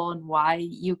powerful, and why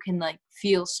you can like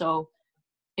feel so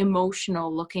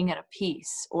emotional looking at a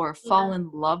piece or fall Yeah.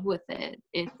 in love with it.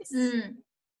 Mm.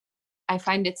 I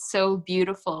find it so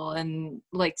beautiful, and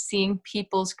like seeing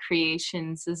people's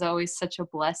creations is always such a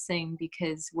blessing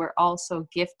because we're all so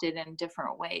gifted in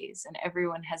different ways and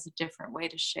everyone has a different way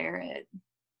to share it.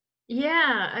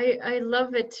 Yeah, I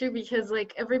love it too because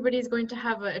like everybody's going to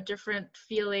have a different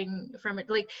feeling from it.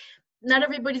 Like not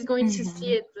everybody's going to see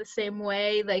Mm-hmm. it the same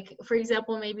way. Like, for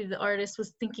example, maybe the artist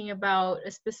was thinking about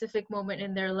a specific moment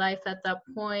in their life at that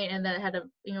point, and that had a,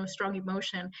 you know, strong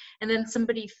emotion. And then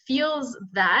somebody feels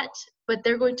that, but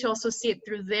they're going to also see it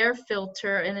through their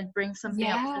filter, and it brings something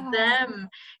up for Yeah. them.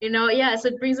 You know, yeah. So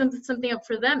it brings something up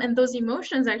for them, and those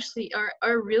emotions actually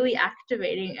are really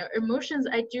activating. Emotions,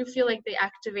 I do feel like they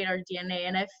activate our DNA,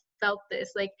 and I've felt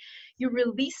this. Like, you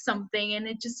release something and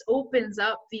it just opens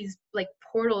up these like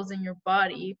portals in your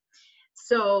body.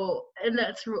 So, and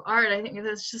that through art, I think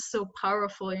that's just so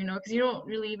powerful, you know, because you don't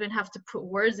really even have to put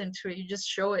words into it, you just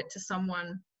show it to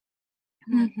someone.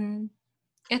 Hmm. Mm-hmm.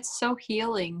 It's so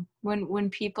healing when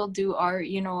people do art.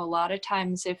 You know, a lot of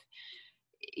times if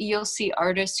you'll see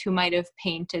artists who might have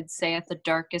painted, say, at the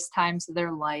darkest times of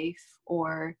their life,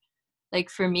 or like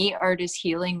for me, art is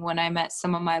healing. When I'm at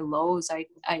some of my lows,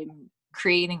 I'm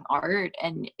creating art,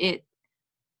 and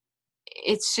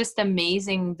it's just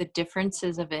amazing the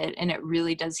differences of it, and it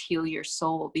really does heal your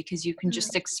soul because you can Mm,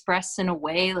 just express in a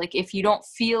way, like if you don't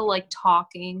feel like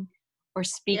talking or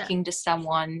yeah. speaking to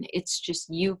someone, it's just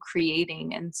you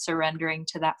creating and surrendering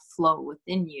to that flow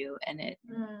within you, and it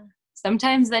Mm,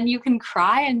 sometimes then you can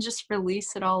cry and just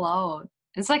release it all out.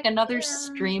 It's like another yeah.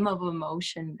 stream of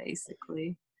emotion,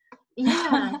 basically.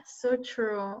 Yeah, so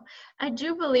true. I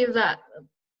do believe that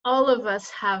all of us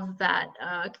have that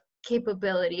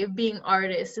capability of being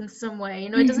artists in some way. You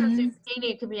know, it doesn't have to Hmm. be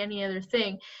painting, it could be any other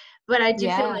thing. But I do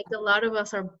feel Yeah. like a lot of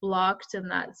us are blocked in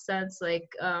that sense, like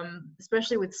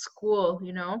especially with school,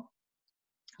 you know,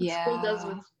 what school does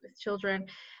Yeah. with children.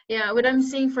 Yeah, what I'm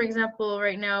seeing, for example,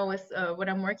 right now with what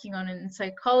I'm working on in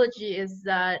psychology is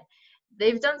that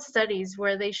they've done studies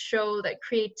where they show that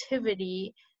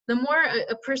creativity, the more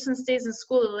a person stays in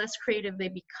school, the less creative they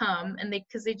become. And they,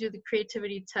 because they do the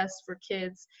creativity test for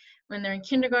kids when they're in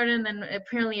kindergarten, then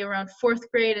apparently around fourth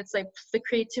grade, it's like the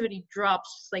creativity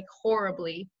drops like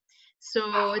horribly.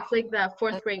 So it's like that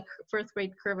fourth grade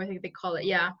curve, I think they call it.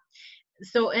 Yeah.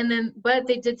 So, and then but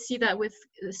they did see that with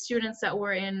students that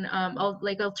were in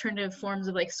like alternative forms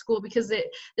of like school, because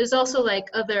there's also like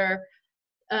other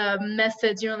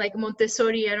methods, you know, like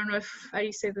Montessori. I don't know if how do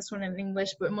you say this one in English,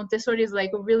 but Montessori is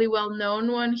like a really well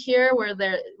known one here,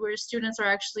 where students are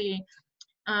actually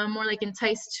more like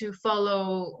enticed to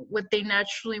follow what they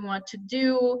naturally want to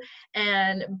do.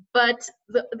 And but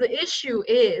the issue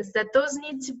is that those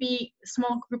need to be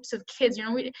small groups of kids. You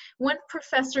know, one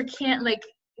professor can't like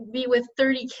be with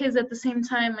 30 kids at the same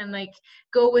time and like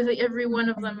go with every one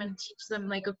of them Mhm. and teach them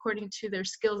like according to their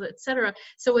skills, etc.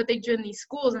 So what they do in these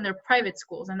schools, and they're private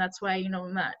schools, and that's why, you know,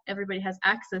 not everybody has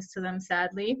access to them,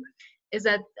 sadly, is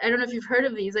that, I don't know if you've heard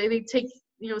of these, like they take,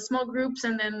 you know, small groups,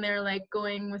 and then they're like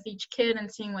going with each kid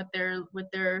and seeing what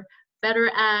they're better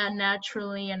at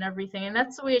naturally and everything. And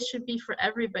that's the way it should be for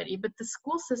everybody. But the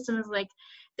school system is like,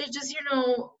 they just, you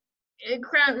know,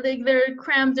 like they're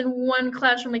crammed in one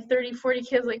classroom, like 30, 40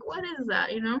 kids. Like, what is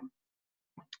that, you know?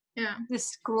 Yeah, The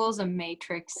school's a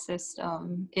matrix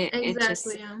system. It just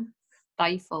exactly. Yeah.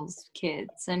 stifles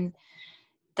kids, and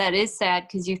that is sad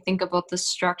because you think about the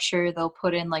structure they'll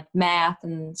put in, like math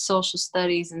and social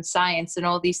studies and science and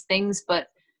all these things, but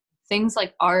things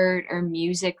like art or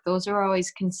music, those are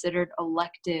always considered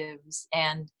electives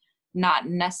and not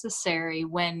necessary,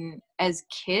 when as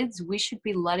kids we should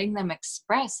be letting them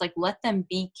express, like let them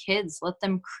be kids, let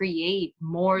them create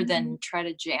more Hmm. than try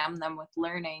to jam them with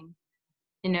learning.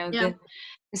 You know, Yeah.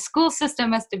 the school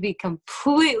system has to be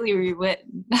completely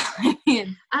rewritten. I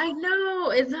mean, I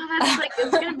know. It's that's like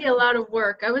it's gonna be a lot of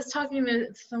work. I was talking to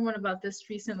someone about this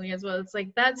recently as well. It's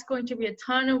like that's going to be a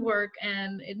ton of work,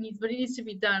 and it needs to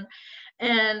be done.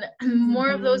 And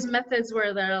more of mhm. those methods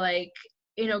where they're like,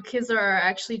 you know, kids are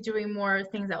actually doing more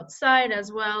things outside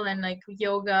as well, and like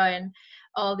yoga and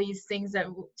all these things that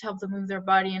help them move their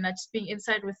body, and not just being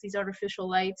inside with these artificial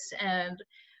lights. And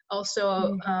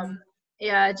also Mhm.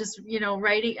 yeah, just, you know,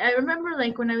 writing. I remember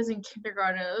like when I was in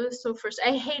kindergarten, it was so first,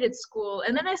 I hated school,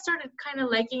 and then I started kind of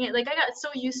liking it. Like I got so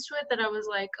used to it that I was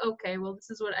like, okay, well,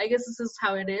 this is what, I guess this is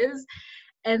how it is.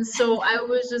 And so I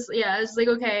was just, yeah, I was like,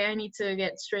 okay, I need to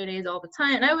get straight A's all the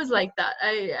time. And I was like that,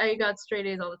 I got straight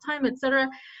A's all the time, etc.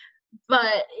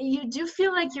 But you do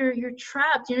feel like you're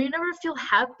trapped. You know, you never feel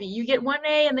happy. You get one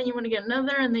A, and then you want to get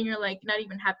another, and then you're like not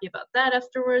even happy about that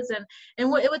afterwards. And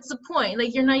what's the point?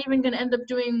 Like you're not even gonna end up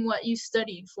doing what you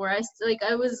studied for. Like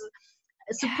I was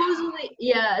Yeah. supposedly,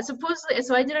 yeah, supposedly,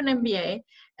 so I did an MBA,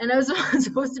 and I was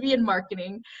supposed to be in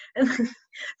marketing. And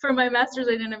for my master's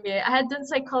I did an MBA. I had done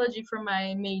psychology for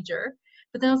my major,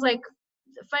 but then I was like,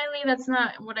 finally that's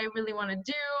not what I really want to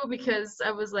do, because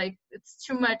I was like, it's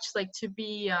too much like to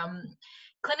be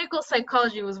clinical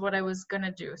psychology was what I was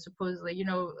gonna do, supposedly,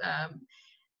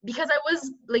 because I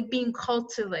was like being called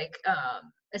to like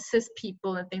assist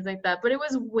people and things like that, but it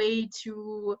was way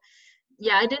too,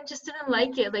 yeah, I didn't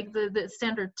like it, like the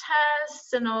standard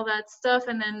tests and all that stuff,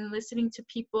 and then listening to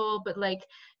people, but like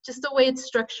just the way it's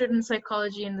structured in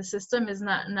psychology and the system is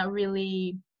not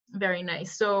really very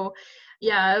nice. So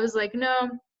yeah, I was like, no,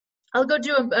 I'll go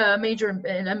do a major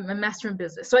in a master in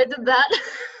business. So I did that.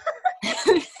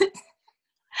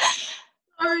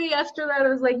 Sorry, after that I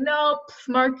was like, nope,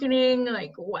 marketing,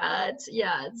 like what?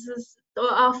 Yeah, it's just the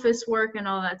office work and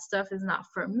all that stuff is not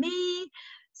for me.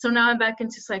 So now I'm back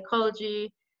into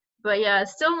psychology. But yeah,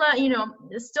 it's still not,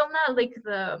 it's still not like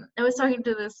I was talking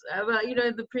to this about,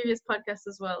 the previous podcast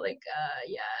as well. Like,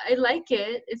 yeah, I like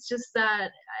it. It's just that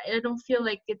I don't feel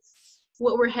like it's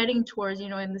what we're heading towards,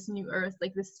 in this new earth,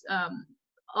 like this,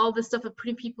 all this stuff of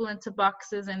putting people into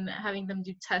boxes and having them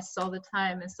do tests all the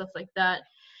time and stuff like that.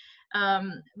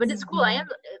 But it's cool.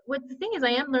 What the thing is,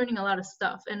 I am learning a lot of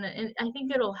stuff, and I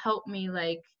think it'll help me,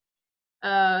 like,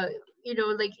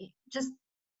 like just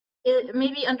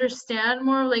maybe understand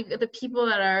more, like the people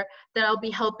that I'll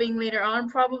be helping later on.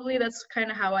 Probably that's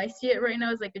kind of how I see it right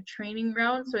now, is like a training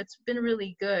ground. So it's been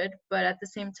really good, but at the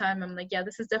same time, I'm like, yeah,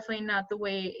 this is definitely not the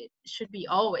way it should be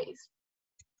always,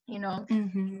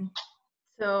 Mm-hmm.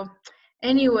 So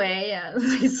anyway, yeah,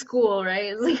 it's like school,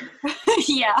 right? It's like,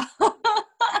 yeah.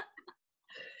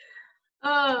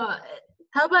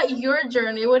 How about your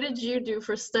journey? What did you do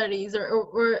for studies,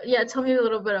 or yeah, tell me a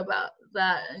little bit about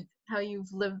that and how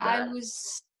you've lived that.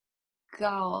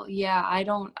 I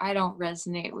don't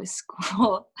resonate with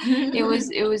school.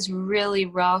 It was really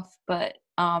rough, but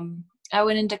I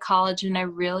went into college and I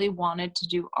really wanted to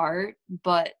do art,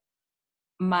 but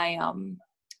my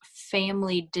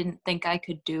family didn't think I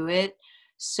could do it.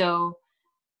 So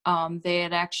they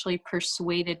had actually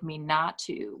persuaded me not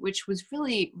to, which was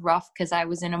really rough because I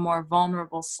was in a more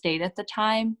vulnerable state at the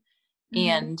time,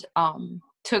 and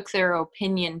took their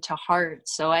opinion to heart.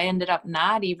 So I ended up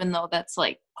not, even though that's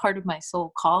like part of my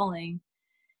soul calling.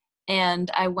 And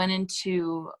I went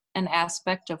into an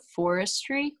aspect of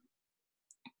forestry,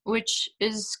 which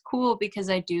is cool because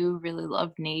I do really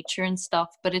love nature and stuff.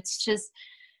 But it's just,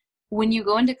 when you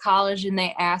go into college and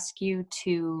they ask you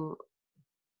to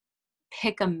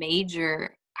pick a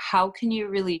major, how can you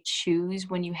really choose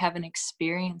when you haven't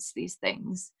experienced these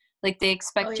things? Like, they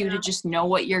expect you to just know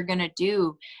what you're going to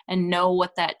do and know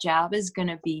what that job is going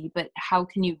to be. But how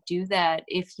can you do that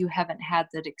if you haven't had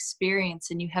that experience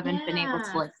and you haven't been able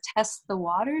to like test the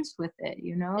waters with it,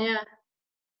 Yeah.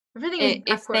 Everything is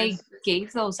if they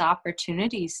gave those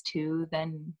opportunities to,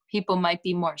 then people might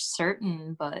be more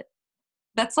certain, but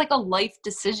that's like a life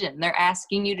decision. They're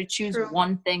asking you to choose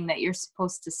one thing that you're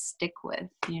supposed to stick with,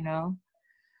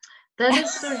 That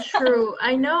is so true.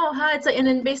 I know how it's like, and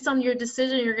then based on your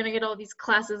decision, you're gonna get all these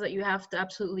classes that you have to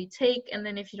absolutely take, and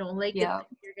then if you don't like it,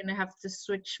 you're gonna have to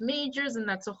switch majors, and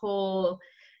that's a whole,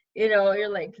 you're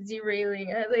like derailing.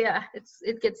 Yeah,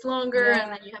 it gets longer,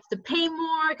 and then you have to pay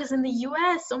more because in the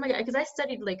U.S., oh my God, because I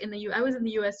studied like I was in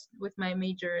the U.S. with my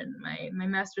major and my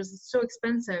master's. It's so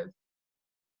expensive.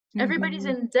 Everybody's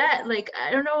in debt. Like,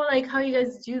 I don't know, like how you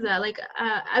guys do that. Like,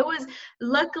 I was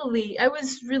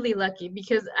really lucky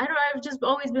because I've just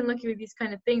always been lucky with these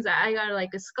kind of things. I got like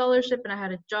a scholarship and I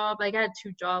had a job. Like, I had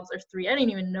 2 jobs or 3. I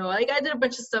didn't even know. Like, I did a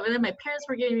bunch of stuff, and then my parents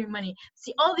were giving me money.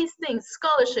 See, all these things,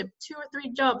 scholarship, 2 or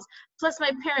 3 jobs, plus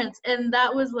my parents, and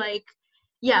that was like,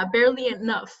 yeah, barely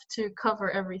enough to cover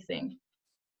everything.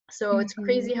 So it's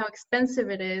crazy how expensive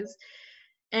it is.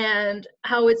 And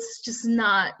how it's just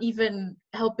not even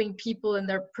helping people in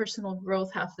their personal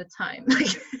growth half the time.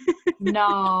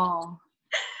 No.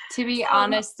 To be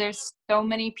honest, there's so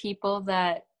many people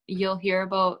that you'll hear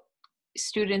about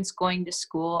students going to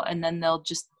school and then they'll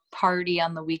just party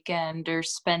on the weekend or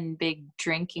spend big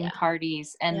drinking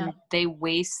parties, and they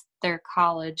waste their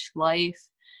college life,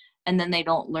 and then they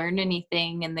don't learn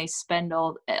anything, and they spend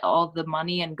all the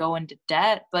money and go into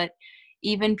debt. But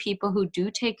even people who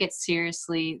do take it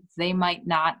seriously, they might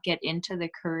not get into the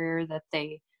career that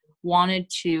they wanted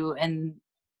to. And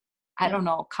I don't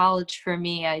know, college for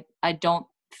me, I don't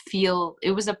feel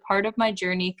it was a part of my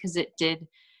journey because it did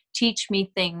teach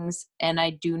me things. And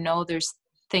I do know there's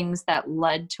things that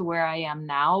led to where I am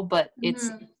now, but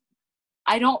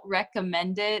I don't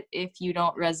recommend it if you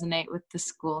don't resonate with the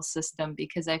school system,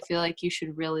 because I feel like you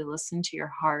should really listen to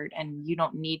your heart and you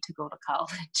don't need to go to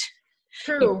college.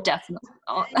 True. You definitely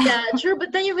don't. Yeah, true.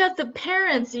 But then you've got the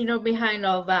parents, behind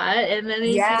all that. And then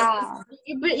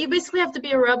you basically have to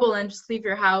be a rebel and just leave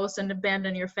your house and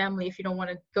abandon your family if you don't want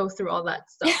to go through all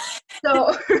that stuff.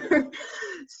 So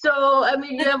So I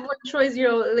mean, you have one choice, you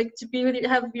know, like to be with you,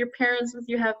 have your parents with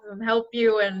you, have them help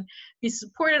you and be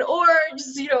supported, or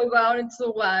just, you know, go out into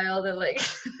the wild and like.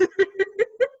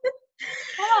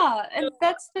 Yeah, and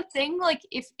that's the thing. Like,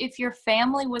 if your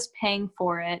family was paying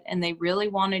for it and they really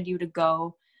wanted you to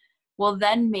go, well,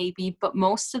 then maybe. But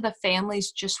most of the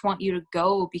families just want you to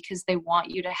go because they want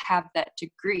you to have that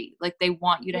degree. Like, they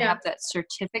want you to Yeah, have that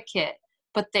certificate,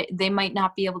 but they might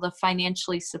not be able to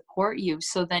financially support you.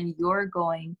 So then you're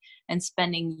going and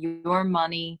spending your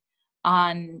money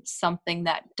on something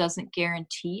that doesn't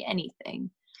guarantee anything.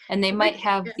 And they might like,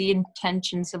 have yeah. the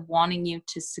intentions of wanting you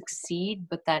to succeed,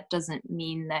 but that doesn't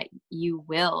mean that you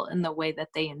will in the way that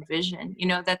they envision. You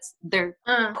know, they're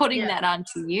putting Yeah, that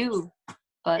onto you.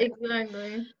 But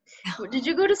exactly. Did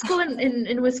you go to school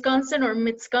in Wisconsin, or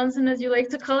Wisconsin as you like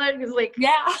to call it? Because like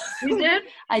yeah, you did.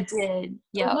 I did.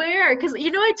 Yep. Where? Because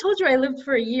you know, I told you I lived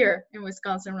for a year in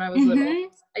Wisconsin when I was little. Mhm.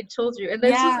 I told you, and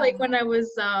this was Yeah. like when I was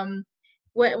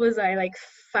what was I, like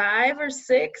 5 or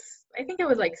 6? I think I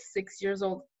was like 6 years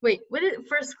old. Wait, what is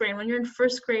first grade? When you're in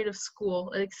first grade of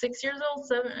school, like 6 years old,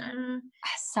 seven,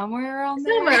 Somewhere around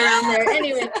there. somewhere around there.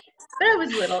 Anyway, but I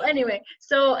was little. Anyway,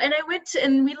 so and I went to,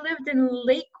 and we lived in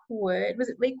Lakewood. Was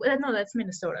it Lakewood? No, that's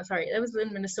Minnesota. Sorry, that was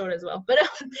in Minnesota as well. But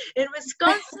in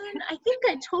Wisconsin, I think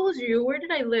I told you. Where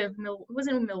did I live? It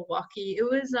wasn't Milwaukee. It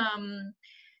was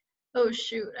Oh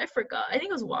shoot, I forgot. I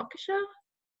think it was Waukesha.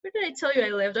 Where did I tell you I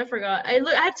lived? I forgot. I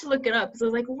had to look it up because I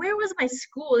was like, where was my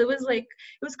school? It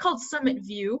was called Summit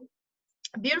View,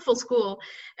 a beautiful school.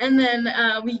 And then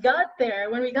we got there.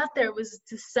 When we got there, it was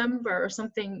December or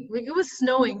something. Like, it was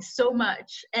snowing so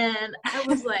much, and I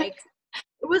was like,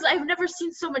 I've never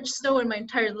seen so much snow in my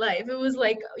entire life. It was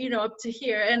like, you know, up to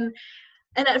here. And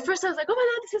at first I was like, oh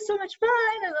my God, this is so much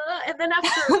fun. And then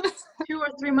after 2 or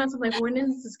 3 months, I'm like, when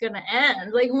is this gonna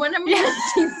end? Like, when am I gonna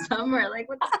see summer? Like,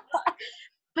 what the fuck?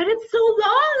 But it's so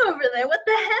long over there. What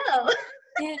the hell?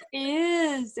 It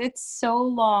is. It's so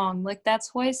long. Like,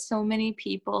 that's why so many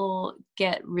people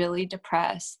get really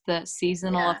depressed, the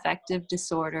seasonal Yeah. affective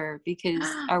disorder, because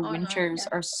our Oh no, winters yeah.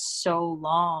 are so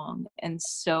long and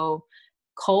so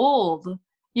cold.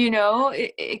 You know,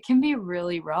 it can be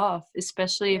really rough,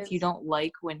 especially if you It's don't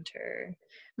like winter.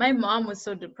 My mom was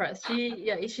so depressed. She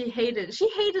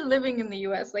hated living in the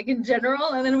US, like in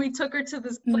general. And then we took her to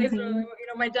this place where, Hmm. you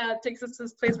know, my dad takes us to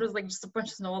this place where it's like just a bunch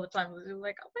of snow all the time. She was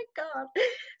like, oh my God,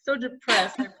 so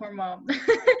depressed, my poor mom.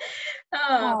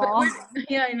 Aw.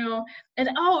 Yeah, I know. And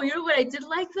oh, you know what I did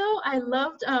like though? I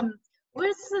loved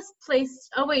where's this place?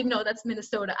 Oh wait, no, that's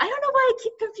Minnesota. I don't know why I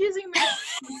keep confusing Minnesota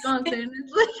and Wisconsin.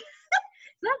 It's like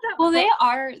it's not that Well,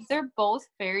 far. they're both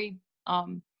very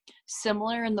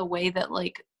similar in the way that,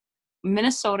 like,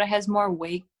 Minnesota has more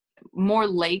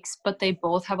lakes, but they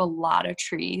both have a lot of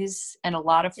trees and a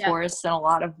lot of Yeah, forests and a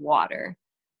lot of water.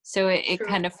 So it true,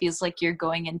 kind of feels like you're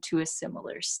going into a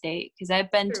similar state, because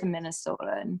I've been true. to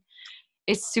Minnesota and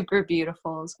it's super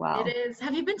beautiful as It well. is.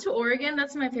 Have you been to Oregon?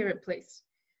 That's my favorite place.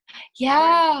 Oregon.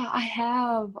 Yeah, I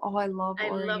have. Oh, I love I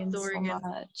loved Oregon so Oregon.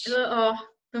 much. Oh,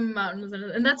 the mountains,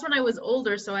 and that's when I was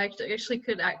older, so I actually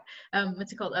could act.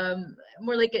 What's it called?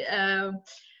 More like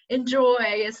enjoy.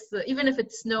 I guess even if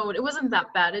it snowed, it wasn't that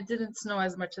bad. It didn't snow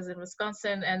as much as in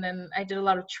Wisconsin, and then I did a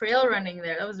lot of trail running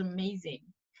there. That was amazing.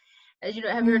 You know,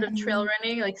 have you heard of trail Hmm.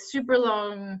 running? Like super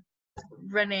long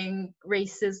running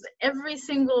races. Every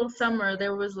single summer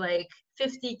there was like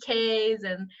 50 Ks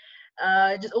and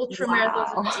just ultra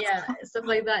marathons and Wow. yeah, stuff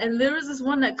like that. And there was this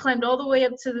one that climbed all the way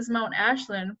up to this Mount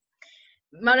Ashland.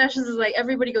 Mount Ashland is like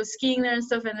everybody goes skiing there and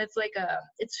stuff, and it's like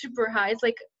it's super high. It's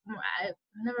like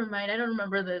never mind. I don't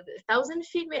remember the 1,000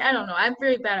 feet. Maybe, I don't know. I'm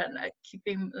very bad at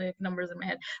keeping like numbers in my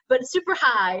head, but it's super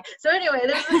high. So anyway,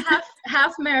 there's a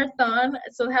half marathon.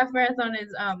 So half marathon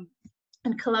is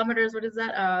in kilometers. What is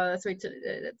that? So it's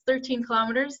 13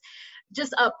 kilometers.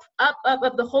 Just up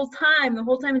the whole time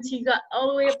until you got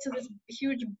all the way up to this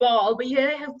huge ball. But you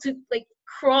have to like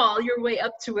crawl your way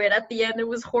up to it. At the end, it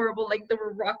was horrible. Like there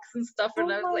were rocks and stuff,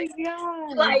 and Oh I was my like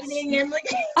gosh. sliding and like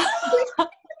so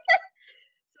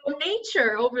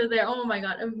nature over there. Oh my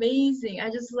God, amazing! I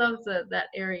just love that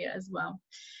area as well.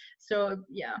 So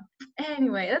yeah.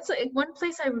 Anyway, that's like one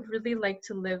place I would really like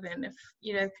to live in if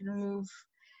you know I could move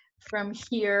from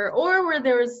here, or where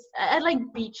there's I like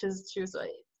beaches too. So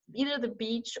either the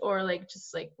beach or like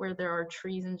just like where there are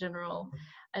trees in general.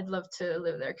 I'd love to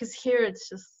live there because here it's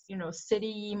just you know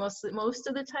city most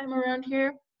of the time around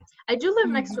here. I do live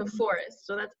next to a Mhm. forest,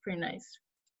 so that's pretty nice.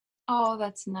 Oh,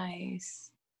 that's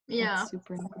nice. Yeah. That's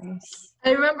super nice.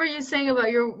 I remember you saying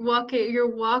about your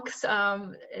walks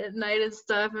at night and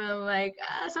stuff, and I'm like,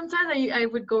 sometimes I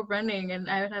would go running and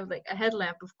I would have like a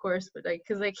headlamp, of course, but like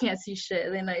because I can't see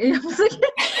shit, and I was like,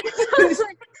 so it's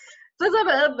like,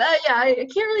 yeah, I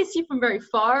can't really see from very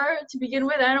far to begin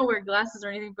with. I don't wear glasses or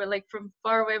anything, but like from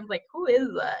far away, I'm like, who is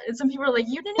that? And some people are like,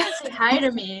 you didn't even say hi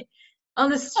to me on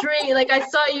the street. Like I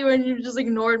saw you and you just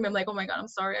ignored me. I'm like, oh my god, I'm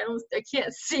sorry. I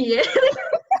can't see it.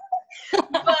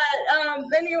 But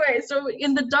anyway, so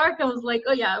in the dark I was like,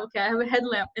 oh yeah, okay, I have a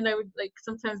headlamp, and I would like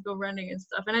sometimes go running and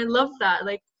stuff, and I love that,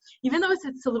 like even though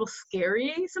it's a little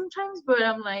scary sometimes, but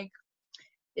I'm like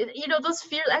those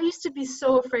fears. I used to be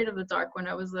so afraid of the dark when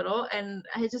I was little, and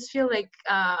I just feel like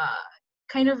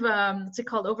kind of what's it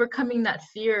called, overcoming that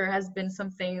fear has been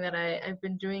something that I've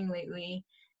been doing lately,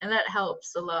 and that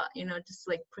helps a lot, just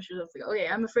like push yourself like, okay,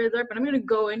 I'm afraid of the dark, but I'm gonna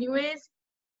go anyways.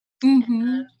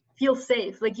 Mm-hmm. Feel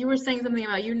safe. Like you were saying something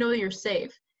about you're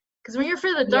safe. Because when you're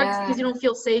afraid of the dark, it's Yeah. because you don't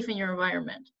feel safe in your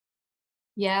environment.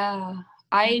 Yeah.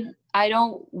 I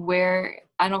don't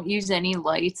use any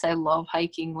lights. I love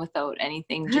hiking without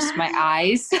anything, just my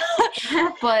eyes.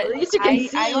 But at least you can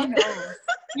see. I don't know.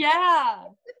 Yeah.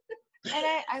 And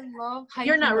I love hiking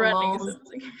You're not running.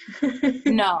 alone.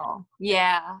 No.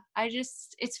 Yeah.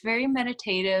 It's very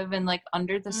meditative and like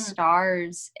under the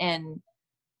stars, and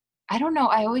I don't know,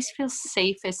 I always feel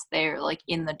safest there, like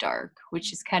in the dark,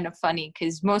 which is kind of funny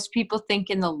because most people think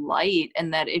in the light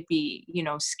and that it'd be,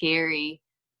 scary,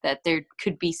 that there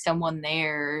could be someone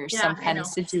there or some kind of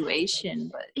situation.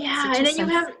 But yeah, and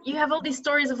then you have all these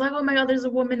stories of like, oh my god, there's a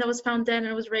woman that was found dead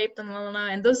and was raped and la la la,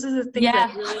 and those are the things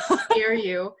that really scare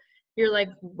you. You're like,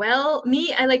 well,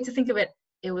 I like to think of it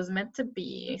was meant to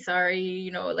be.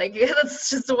 Sorry, like that's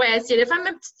just the way I see it. If I'm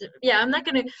meant to, I'm not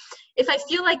gonna. If I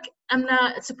feel like I'm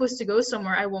not supposed to go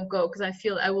somewhere, I won't go because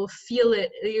I will feel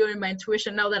it, in my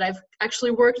intuition. Now that I've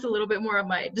actually worked a little bit more on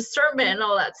my discernment and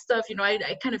all that stuff,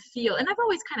 I kind of feel, and I've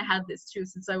always kind of had this too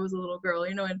since I was a little girl,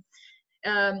 and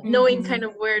knowing kind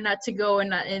of where not to go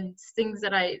and things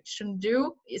that I shouldn't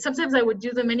do. Sometimes I would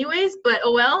do them anyways, but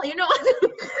oh well,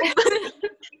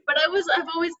 but I've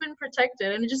always been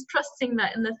protected, and just trusting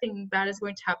that nothing bad is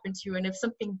going to happen to you. And if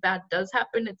something bad does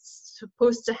happen, it's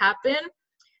supposed to happen.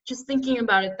 Just thinking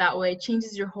about it that way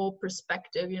changes your whole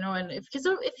perspective, and if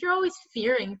you're always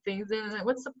fearing things, then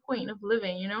what's the point of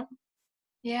living,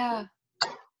 Yeah.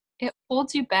 It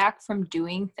holds you back from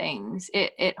doing things.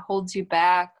 It holds you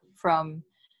back from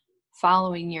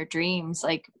following your dreams.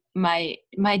 Like my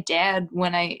dad,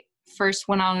 when I first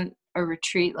went on a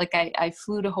retreat, like I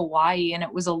flew to Hawaii and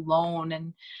it was alone,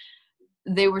 and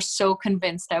they were so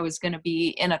convinced I was going to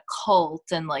be in a cult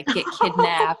and like get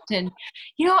kidnapped and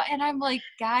and I'm like,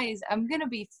 guys, I'm going to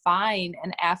be fine.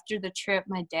 And after the trip,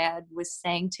 my dad was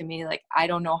saying to me, like, I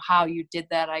don't know how you did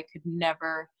that. I could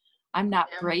never. I'm not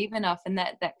brave enough. And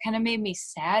that kind of made me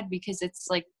sad, because it's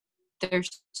like they're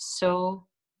so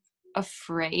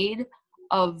afraid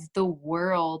of the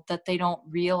world that they don't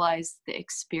realize the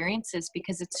experiences,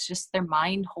 because it's just their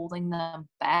mind holding them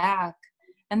back.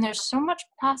 And there's so much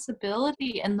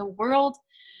possibility, and the world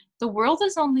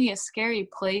is only a scary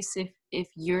place if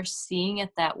you're seeing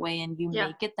it that way and you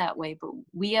make it that way. But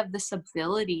we have this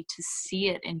ability to see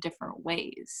it in different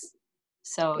ways.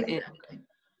 So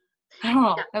I don't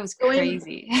know, that was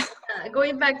crazy.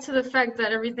 Going back to the fact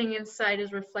that everything inside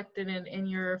is reflected in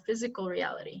your physical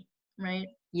reality, right?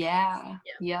 Yeah.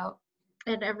 Yep.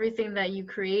 And everything that you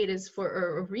create is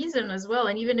for a reason as well.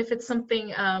 And even if it's something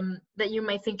that you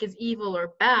might think is evil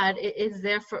or bad, it is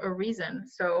there for a reason.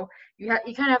 So you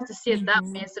kind of have to see it that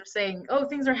way, instead of saying, oh,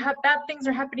 bad things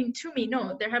are happening to me.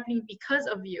 No, they're happening because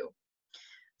of you.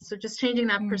 So just changing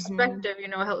that perspective,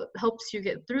 helps you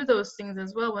get through those things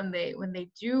as well when they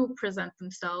do present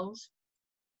themselves.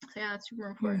 So yeah, it's super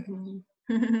important.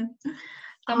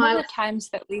 Some of the times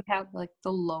that we have like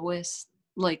the lowest,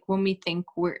 like when we think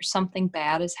something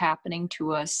bad is happening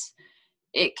to us,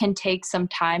 it can take some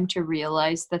time to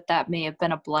realize that may have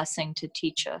been a blessing to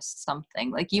teach us something.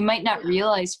 Like you might not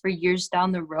realize for years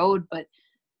down the road, but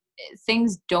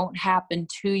things don't happen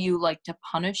to you like to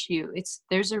punish you.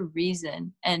 There's a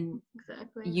reason, and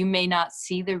you may not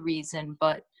see the reason,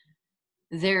 but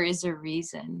there is a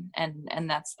reason, and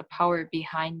that's the power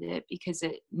behind it, because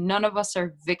none of us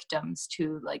are victims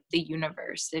to like the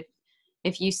universe.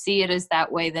 If you see it as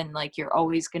that way, then like you're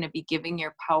always going to be giving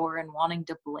your power and wanting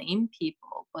to blame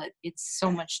people, but it's so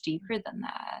much deeper than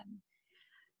that.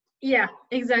 Yeah,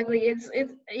 exactly. It's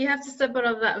you have to step out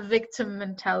of that victim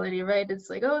mentality, right? It's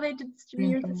like, oh, they did this to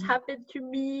me or this Hmm. happened to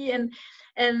me, and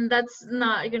that's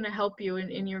not gonna help you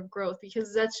in your growth,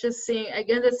 because that's just seeing,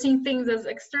 again, that's seeing things as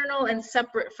external and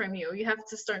separate from you. You have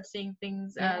to start seeing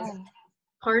things as Yeah.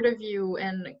 part of you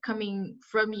and coming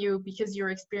from you, because you're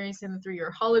experiencing them through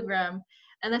your hologram.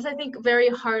 And that's, I think, very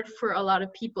hard for a lot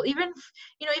of people, even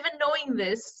even knowing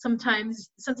this. Sometimes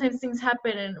things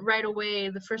happen and right away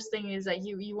the first thing is that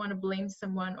you want to blame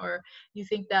someone, or you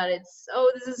think that it's,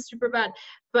 oh, this is super bad.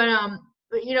 But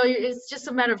it's just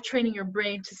a matter of training your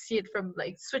brain to see it from,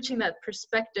 like, switching that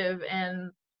perspective.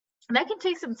 And that can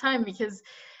take some time, because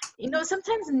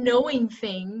sometimes knowing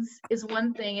things is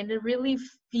one thing, and then really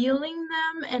feeling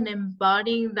them and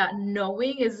embodying that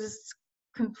knowing is just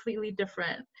completely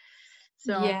different.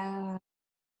 So Yeah.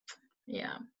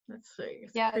 yeah, that's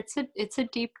Yeah, it's a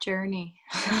deep journey.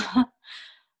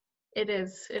 it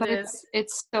But is.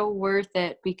 it's so worth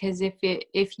it, because if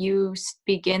you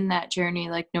begin that journey,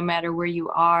 like no matter where you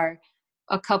are,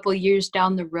 a couple years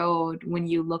down the road, when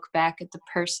you look back at the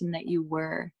person that you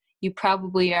were, you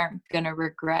probably aren't going to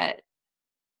regret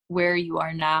where you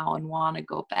are now and want to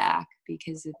go back,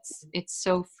 because it's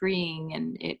so freeing,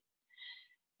 and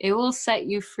it will set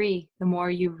you free the more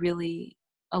you really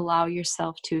allow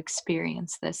yourself to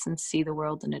experience this and see the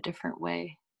world in a different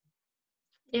way.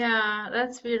 Yeah,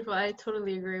 that's beautiful. I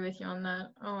totally agree with you on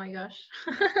that. Oh my gosh.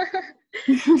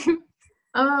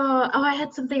 Oh, I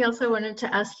had something else I wanted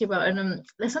to ask you about, and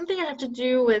there's something I had to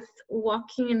do with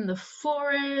walking in the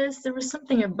forest. There was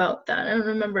something about that. I don't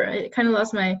remember. I kind of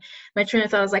lost my train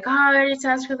of thought. I was like, oh, I need to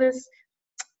ask her this.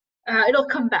 It'll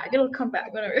come back. It'll come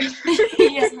back. Whatever.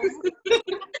 Yeah.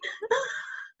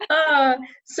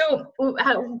 So,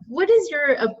 what is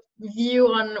your view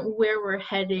on where we're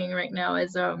heading right now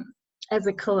as a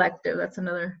collective? That's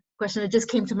another question that just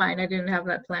came to mind. I didn't have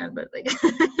that planned, but like.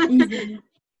 Mhm.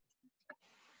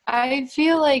 I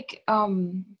feel like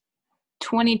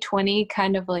 2020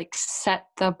 kind of like set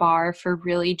the bar for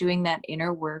really doing that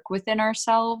inner work within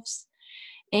ourselves.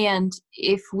 And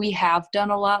if we have done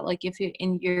a lot, like if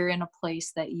you're in a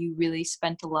place that you really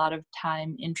spent a lot of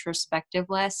time introspective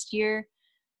last year,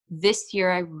 this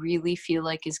year I really feel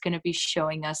like is going to be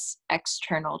showing us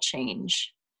external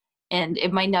change. And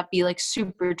it might not be like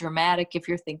super dramatic if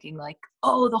you're thinking like,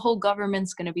 oh, the whole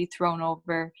government's going to be thrown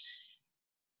over.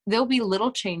 There'll be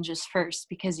little changes first,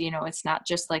 because it's not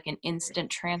just like an instant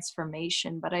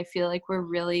transformation, but I feel like we're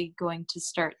really going to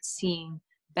start seeing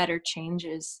better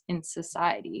changes in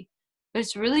society. But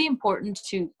it's really important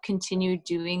to continue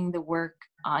doing the work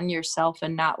on yourself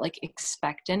and not like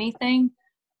expect anything.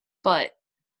 But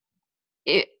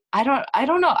I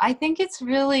don't know, I think it's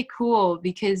really cool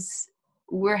because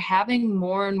we're having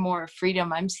more and more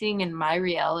freedom. I'm seeing in my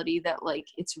reality that like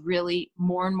it's really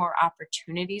more and more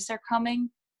opportunities are coming,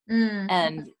 Mm,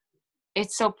 and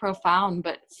it's so profound.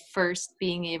 But first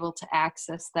being able to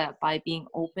access that by being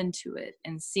open to it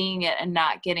and seeing it and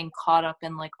not getting caught up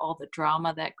in like all the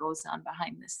drama that goes on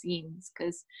behind the scenes,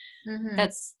 because mhm.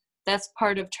 that's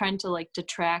part of trying to like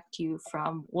detract you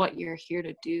from what you're here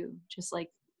to do. Just like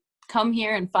come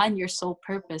here and find your soul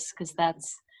purpose, because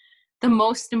that's the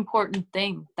most important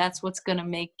thing. That's what's going to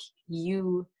make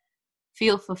you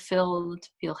feel fulfilled,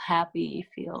 feel happy,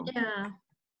 feel Yeah.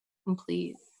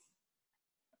 complete.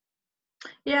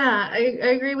 Yeah, I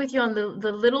agree with you on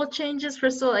the little changes.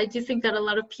 First of all, I do think that a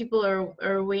lot of people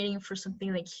are waiting for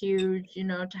something like huge,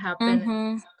 to happen.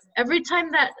 Mm-hmm. Every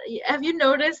time that, have you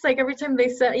noticed, like every time they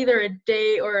set either a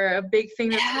date or a big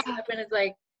thing that's supposed to Yeah. happen, it's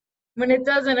like when it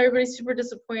doesn't, everybody's super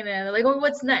disappointed. They're like, oh,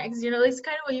 what's next? It's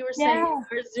kind of what you were saying in Yeah.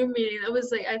 our Zoom meeting. That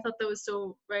was like, I thought that was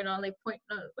so right on. Like, point,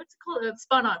 no, what's it called?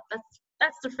 Spot on.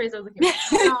 That's the phrase I was looking for.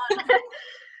 Spot on.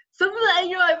 Some of the,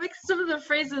 I mix some of the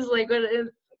phrases like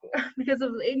because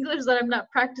of English that I'm not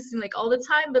practicing like all the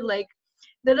time, but like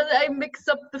then I mix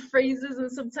up the phrases,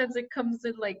 and sometimes it comes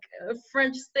in like a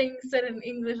French thing said in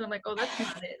English. I'm like, oh, that's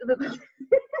not it.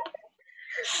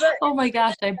 But Oh my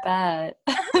gosh, I bet.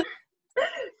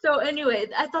 so anyway,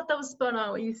 I thought that was spot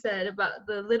on what you said about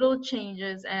the little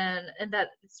changes, and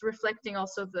that it's reflecting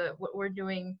also the what we're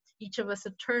doing, each of us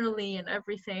eternally and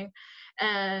everything.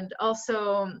 And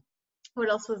also, what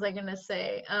else was I gonna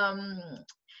say?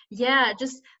 Yeah,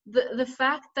 just the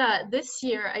fact that this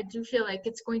year I do feel like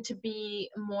it's going to be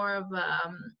more of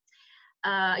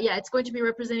yeah, it's going to be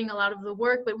representing a lot of the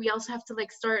work, but we also have to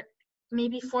like start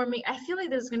maybe forming. I feel like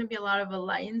there's going to be a lot of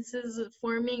alliances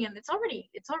forming, and it's already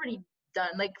done,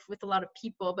 like with a lot of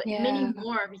people, but many Yeah.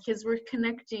 more, because we're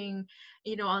connecting,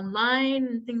 online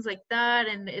and things like that,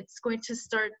 and it's going to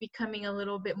start becoming a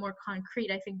little bit more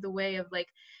concrete, I think, the way of like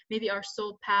maybe our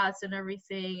soul paths and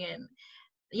everything. And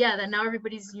yeah, that now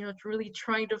everybody's, really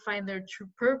trying to find their true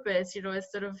purpose,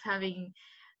 instead of having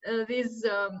these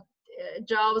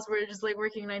jobs where you're just like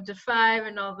working 9 to 5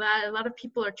 and all that. A lot of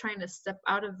people are trying to step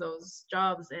out of those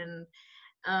jobs and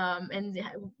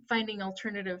finding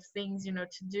alternative things,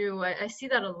 to do. I see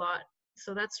that a lot.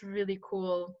 So that's really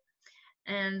cool.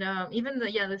 And even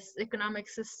this economic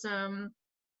system,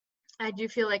 I do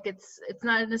feel like it's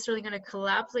not necessarily going to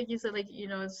collapse, like you said, like,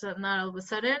 it's not all of a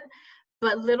sudden,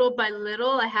 but little by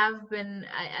little. I've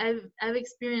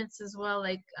experienced as well,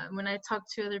 like when I talk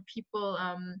to other people,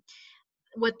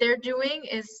 what they're doing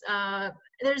is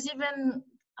there's even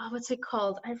what's it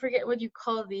called? I forget what you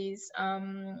call these.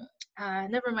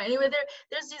 Never mind. Anyway,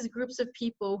 there's these groups of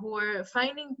people who are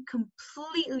finding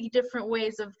completely different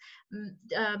ways of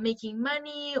making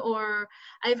money. Or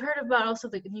I've heard about also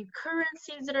the new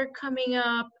currencies that are coming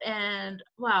up, and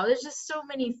wow, there's just so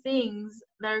many things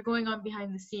that are going on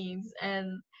behind the scenes.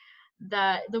 And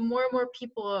that the more and more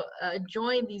people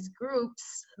join these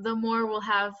groups, the more we'll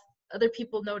have other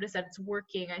people notice that it's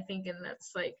working, I think. And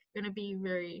that's like going to be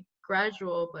very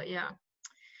gradual, but yeah,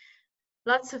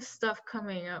 lots of stuff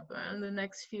coming up in the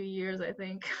next few years, I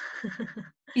think.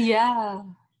 Yeah.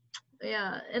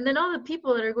 Yeah, and then all the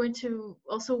people that are going to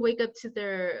also wake up to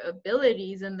their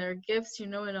abilities and their gifts,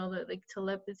 and all that, like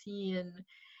telepathy and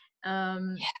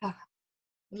Yeah.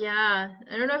 yeah.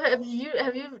 I don't know, have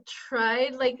you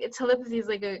tried, like, telepathy is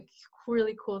like a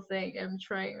really cool thing. I'm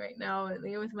trying right now,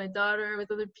 with my daughter,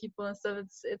 with other people and stuff.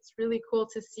 It's really cool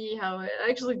to see how it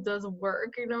actually does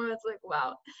work. It's like,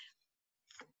 wow.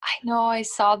 I know, I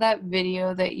saw that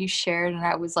video that you shared and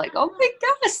I was like, oh my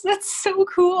gosh, that's so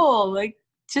cool. Like,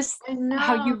 just I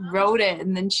how know. you wrote it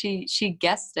and then she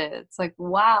guessed it. It's like,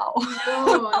 wow. I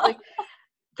know. Like,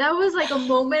 that was like a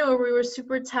moment where we were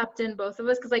super tapped in, both of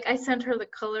us, because like I sent her the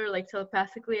color, like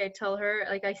telepathically. I tell her,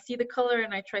 like, I see the color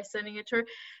and I try sending it to her.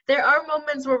 There are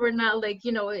moments where we're not, like,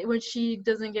 when she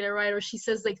doesn't get it right, or she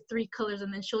says like 3 colors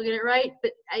and then she'll get it right.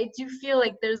 But I do feel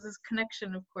like there's this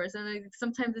connection, of course, and like,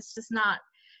 sometimes it's just not.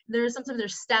 Sometimes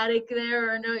there's static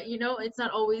there, or no, it's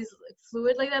not always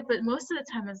fluid like that. But most of the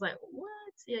time it's like, what?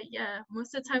 Yeah.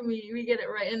 Most of the time we get it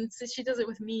right, and so she does it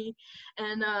with me,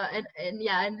 and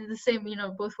yeah, and the same,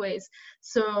 both ways.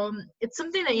 So it's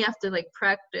something that you have to like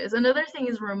practice. Another thing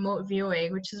is remote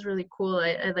viewing, which is really cool.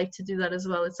 I like to do that as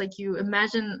well. It's like you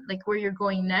imagine like where you're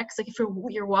going next. Like if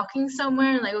you're walking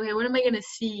somewhere, and like, okay, what am I gonna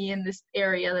see in this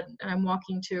area that I'm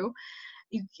walking to?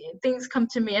 Things come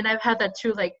to me, and I've had that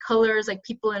too, like colors, like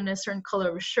people in a certain color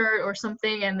of a shirt or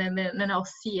something, and then I'll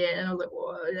see it and I'm like,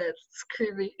 whoa, that's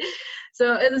creepy.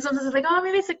 So, and then sometimes it's like, oh,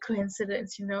 maybe it's a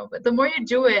coincidence, but the more you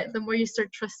do it, the more you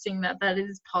start trusting that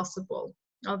is possible,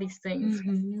 all these things.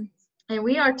 Mm-hmm. And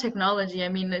we are technology. I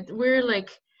mean, we're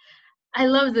like, I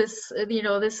love this,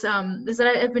 this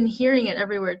that I've been hearing it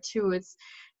everywhere too. It's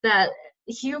that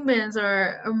humans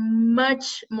are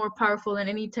much more powerful than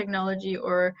any technology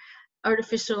or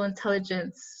artificial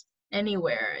intelligence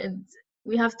anywhere, and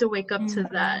we have to wake up to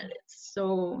that. It's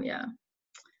so, yeah,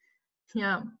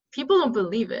 people don't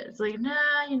believe it. It's like, nah,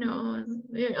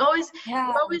 we're always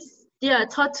Yeah.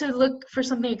 taught to look for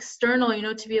something external,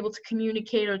 to be able to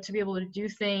communicate or to be able to do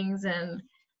things. And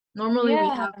normally we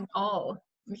have it all.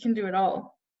 We can do it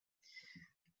all.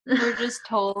 We're just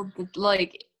told that,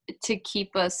 like, to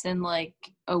keep us in like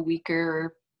a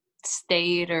weaker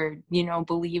state, or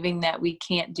believing that we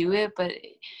can't do it. But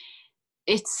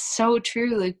it's so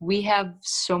true. Like, we have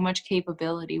so much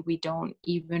capability we don't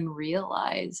even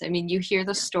realize. I mean, you hear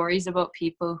the stories about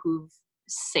people who've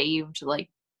saved,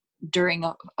 like, during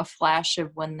a flash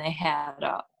of when they had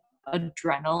a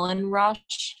adrenaline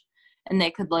rush, and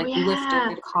they could like lift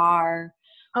a car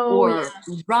or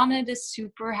run at a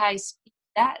super high speed.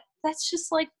 That's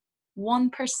just like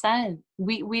 1%.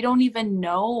 We don't even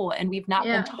know, and we've not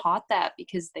been taught that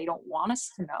because they don't want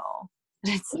us to know.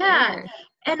 It's there.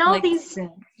 And all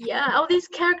these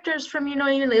characters from,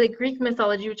 even like Greek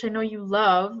mythology, which I know you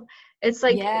love. It's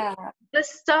like, this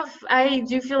stuff, I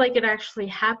do feel like it actually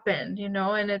happened,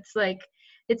 and it's like,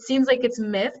 it seems like it's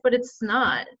myth, but it's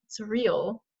not. It's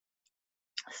real.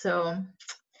 So,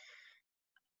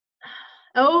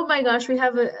 oh my gosh, we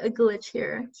have a glitch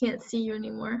here. I can't see you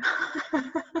anymore.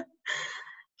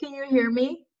 Can you hear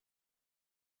me?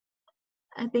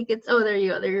 I think it's, oh, there you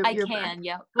go. You're back.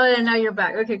 Yeah. Oh, yeah, now you're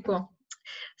back. Okay, cool.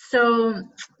 So,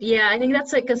 yeah, I think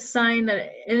that's like a sign that,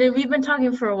 and then we've been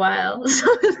talking for a while. So,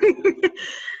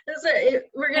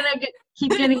 we're going to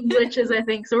keep getting glitches, I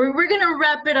think. So we're gonna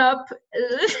wrap it up.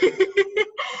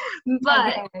 But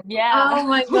Okay, yeah. oh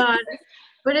my god.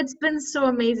 But it's been so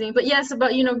amazing. But yes,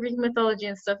 about Greek mythology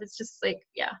and stuff, it's just like,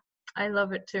 yeah, I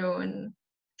love it too. And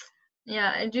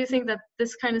yeah, I do think that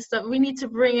this kind of stuff, we need to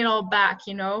bring it all back,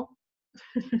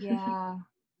 Yeah.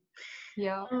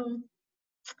 Yeah. Um,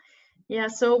 yeah,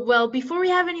 so well, before we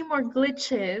have any more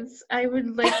glitches, I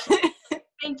would like to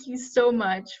thank you so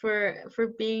much for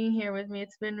being here with me.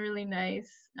 It's been really nice.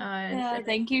 Yeah,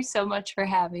 thank you so much for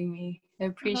having me. I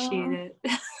appreciate it.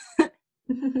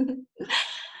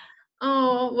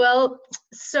 Oh, well,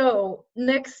 so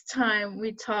next time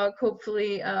we talk,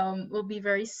 hopefully, will be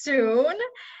very soon.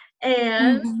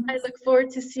 And Mhm. I look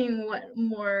forward to seeing what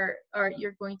more art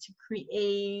you're going to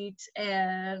create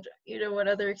and, what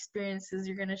other experiences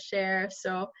you're going to share.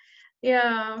 So,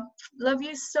 yeah, love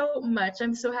you so much.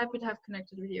 I'm so happy to have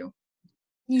connected with you.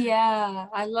 Yeah,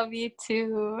 I love you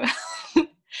too.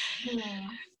 Yeah.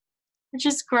 We're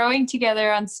just growing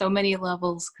together on so many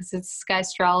levels because it's sky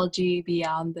astrology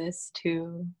beyond this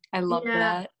too. I love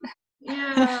Yeah. that.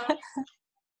 Yeah.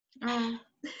 Um,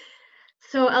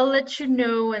 so I'll let you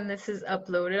know when this is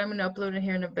uploaded. I'm gonna upload it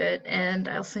here in a bit, and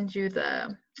I'll send you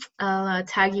I'll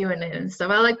tag you in it and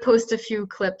stuff. I'll post a few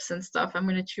clips and stuff. I'm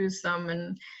gonna choose some,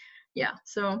 and yeah.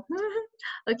 So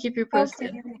I'll keep you posted.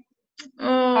 Okay.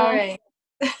 All Oh, right.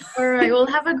 all right. Well,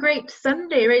 have a great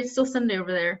Sunday. Right? It's still Sunday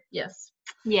over there. Yes.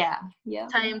 Yeah. Yeah.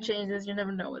 Time changes. You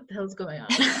never know what the hell's going on.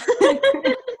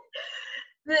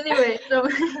 Anyway, so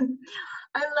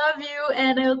I love you,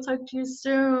 and I'll talk to you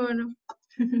soon.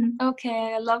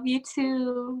 Okay. I love you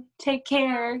too. Take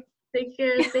care. Take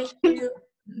care. Thank you.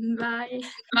 Bye.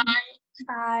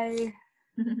 Bye.